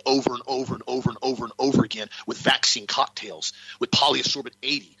repeatedly over and over and over and over and over again with vaccine cocktails, with polyascorbate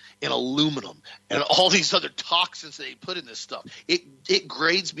 80 and aluminum and all these other toxins that they put in this stuff. It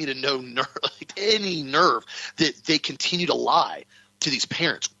grades me to no nerve, like any nerve, that they continue to lie to these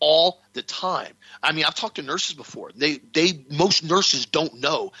parents all the time. I mean, I've talked to nurses before. Most nurses don't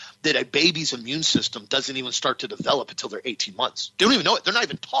know that a baby's immune system doesn't even start to develop until they're 18 months. They don't even know it. They're not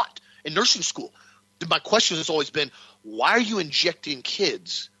even taught in nursing school. My question has always been, why are you injecting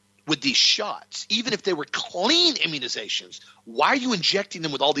kids with these shots, even if they were clean immunizations, why are you injecting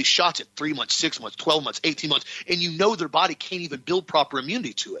them with all these shots at 3 months, 6 months, 12 months, 18 months, and you know their body can't even build proper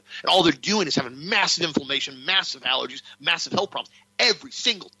immunity to it? And all they're doing is having massive inflammation, massive allergies, massive health problems every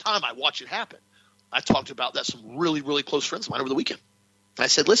single time I watch it happen. I talked about that to some really, really close friends of mine over the weekend. I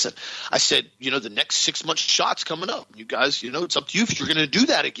said, listen, the next 6 months shot's coming up. You guys, it's up to you if you're going to do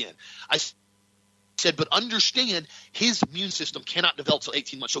that again. I said, but understand his immune system cannot develop till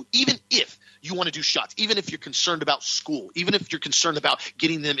 18 months. So even if you want to do shots, even if you're concerned about school, even if you're concerned about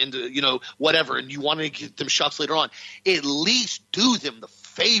getting them into, whatever, and you want to get them shots later on, at least do them the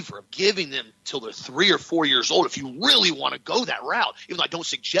favor of giving them till they're 3 or 4 years old if you really want to go that route, even though I don't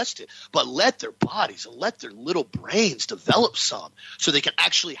suggest it. But let their bodies and let their little brains develop some so they can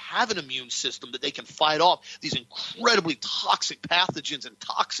actually have an immune system that they can fight off these incredibly toxic pathogens and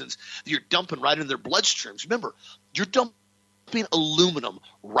toxins that you're dumping right in their bloodstreams. Remember, you're dumping aluminum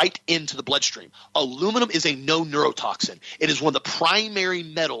right into the bloodstream. Aluminum is a no neurotoxin. It is one of the primary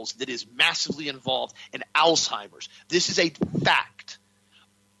metals that is massively involved in Alzheimer's. This is a fact.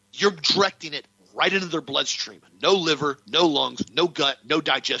 You're directing it right into their bloodstream. No liver, no lungs, no gut, no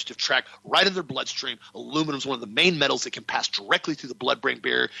digestive tract, right in their bloodstream. Aluminum is one of the main metals that can pass directly through the blood-brain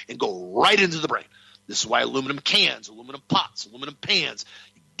barrier and go right into the brain. This is why aluminum cans, aluminum pots, aluminum pans,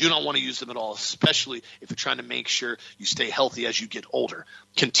 you do not want to use them at all, especially if you're trying to make sure you stay healthy as you get older.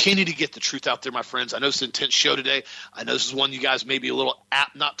 Continue to get the truth out there, my friends. I know it's an intense show today. I know this is one you guys may be a little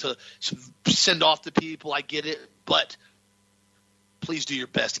apt not to send off to people. I get it, but please do your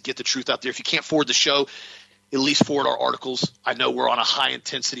best to get the truth out there. If you can't forward the show, at least forward our articles. I know we're on a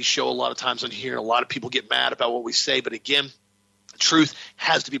high-intensity show a lot of times on here, and a lot of people get mad about what we say. But again, the truth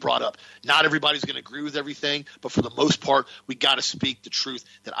has to be brought up. Not everybody's going to agree with everything, but for the most part, we got to speak the truth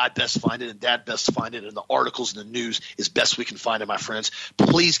that I best find it and Dad best find it, and the articles and the news is best we can find it, my friends.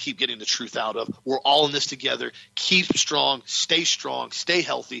 Please keep getting the truth out of. We're all in this together. Keep strong, stay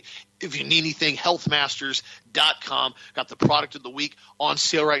healthy. If you need anything, healthmasters.com. Got the product of the week on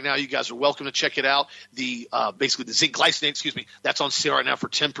sale right now. You guys are welcome to check it out. Basically the zinc glycinate, that's on sale right now for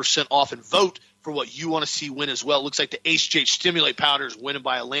 10% off. And vote for what you want to see win as well. Looks like the HGH Stimulate Powder is winning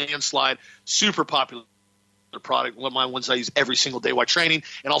by a landslide. Super popular product, one of my ones I use every single day while training.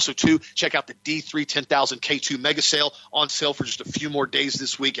 And also, too, check out the D3 10,000 K2 mega sale on sale for just a few more days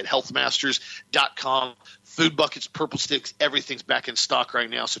this week at healthmasters.com. Food buckets, purple sticks, everything's back in stock right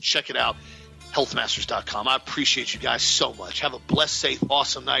now. So check it out, healthmasters.com. I appreciate you guys so much. Have a blessed, safe,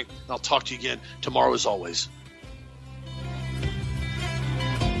 awesome night. And I'll talk to you again tomorrow as always.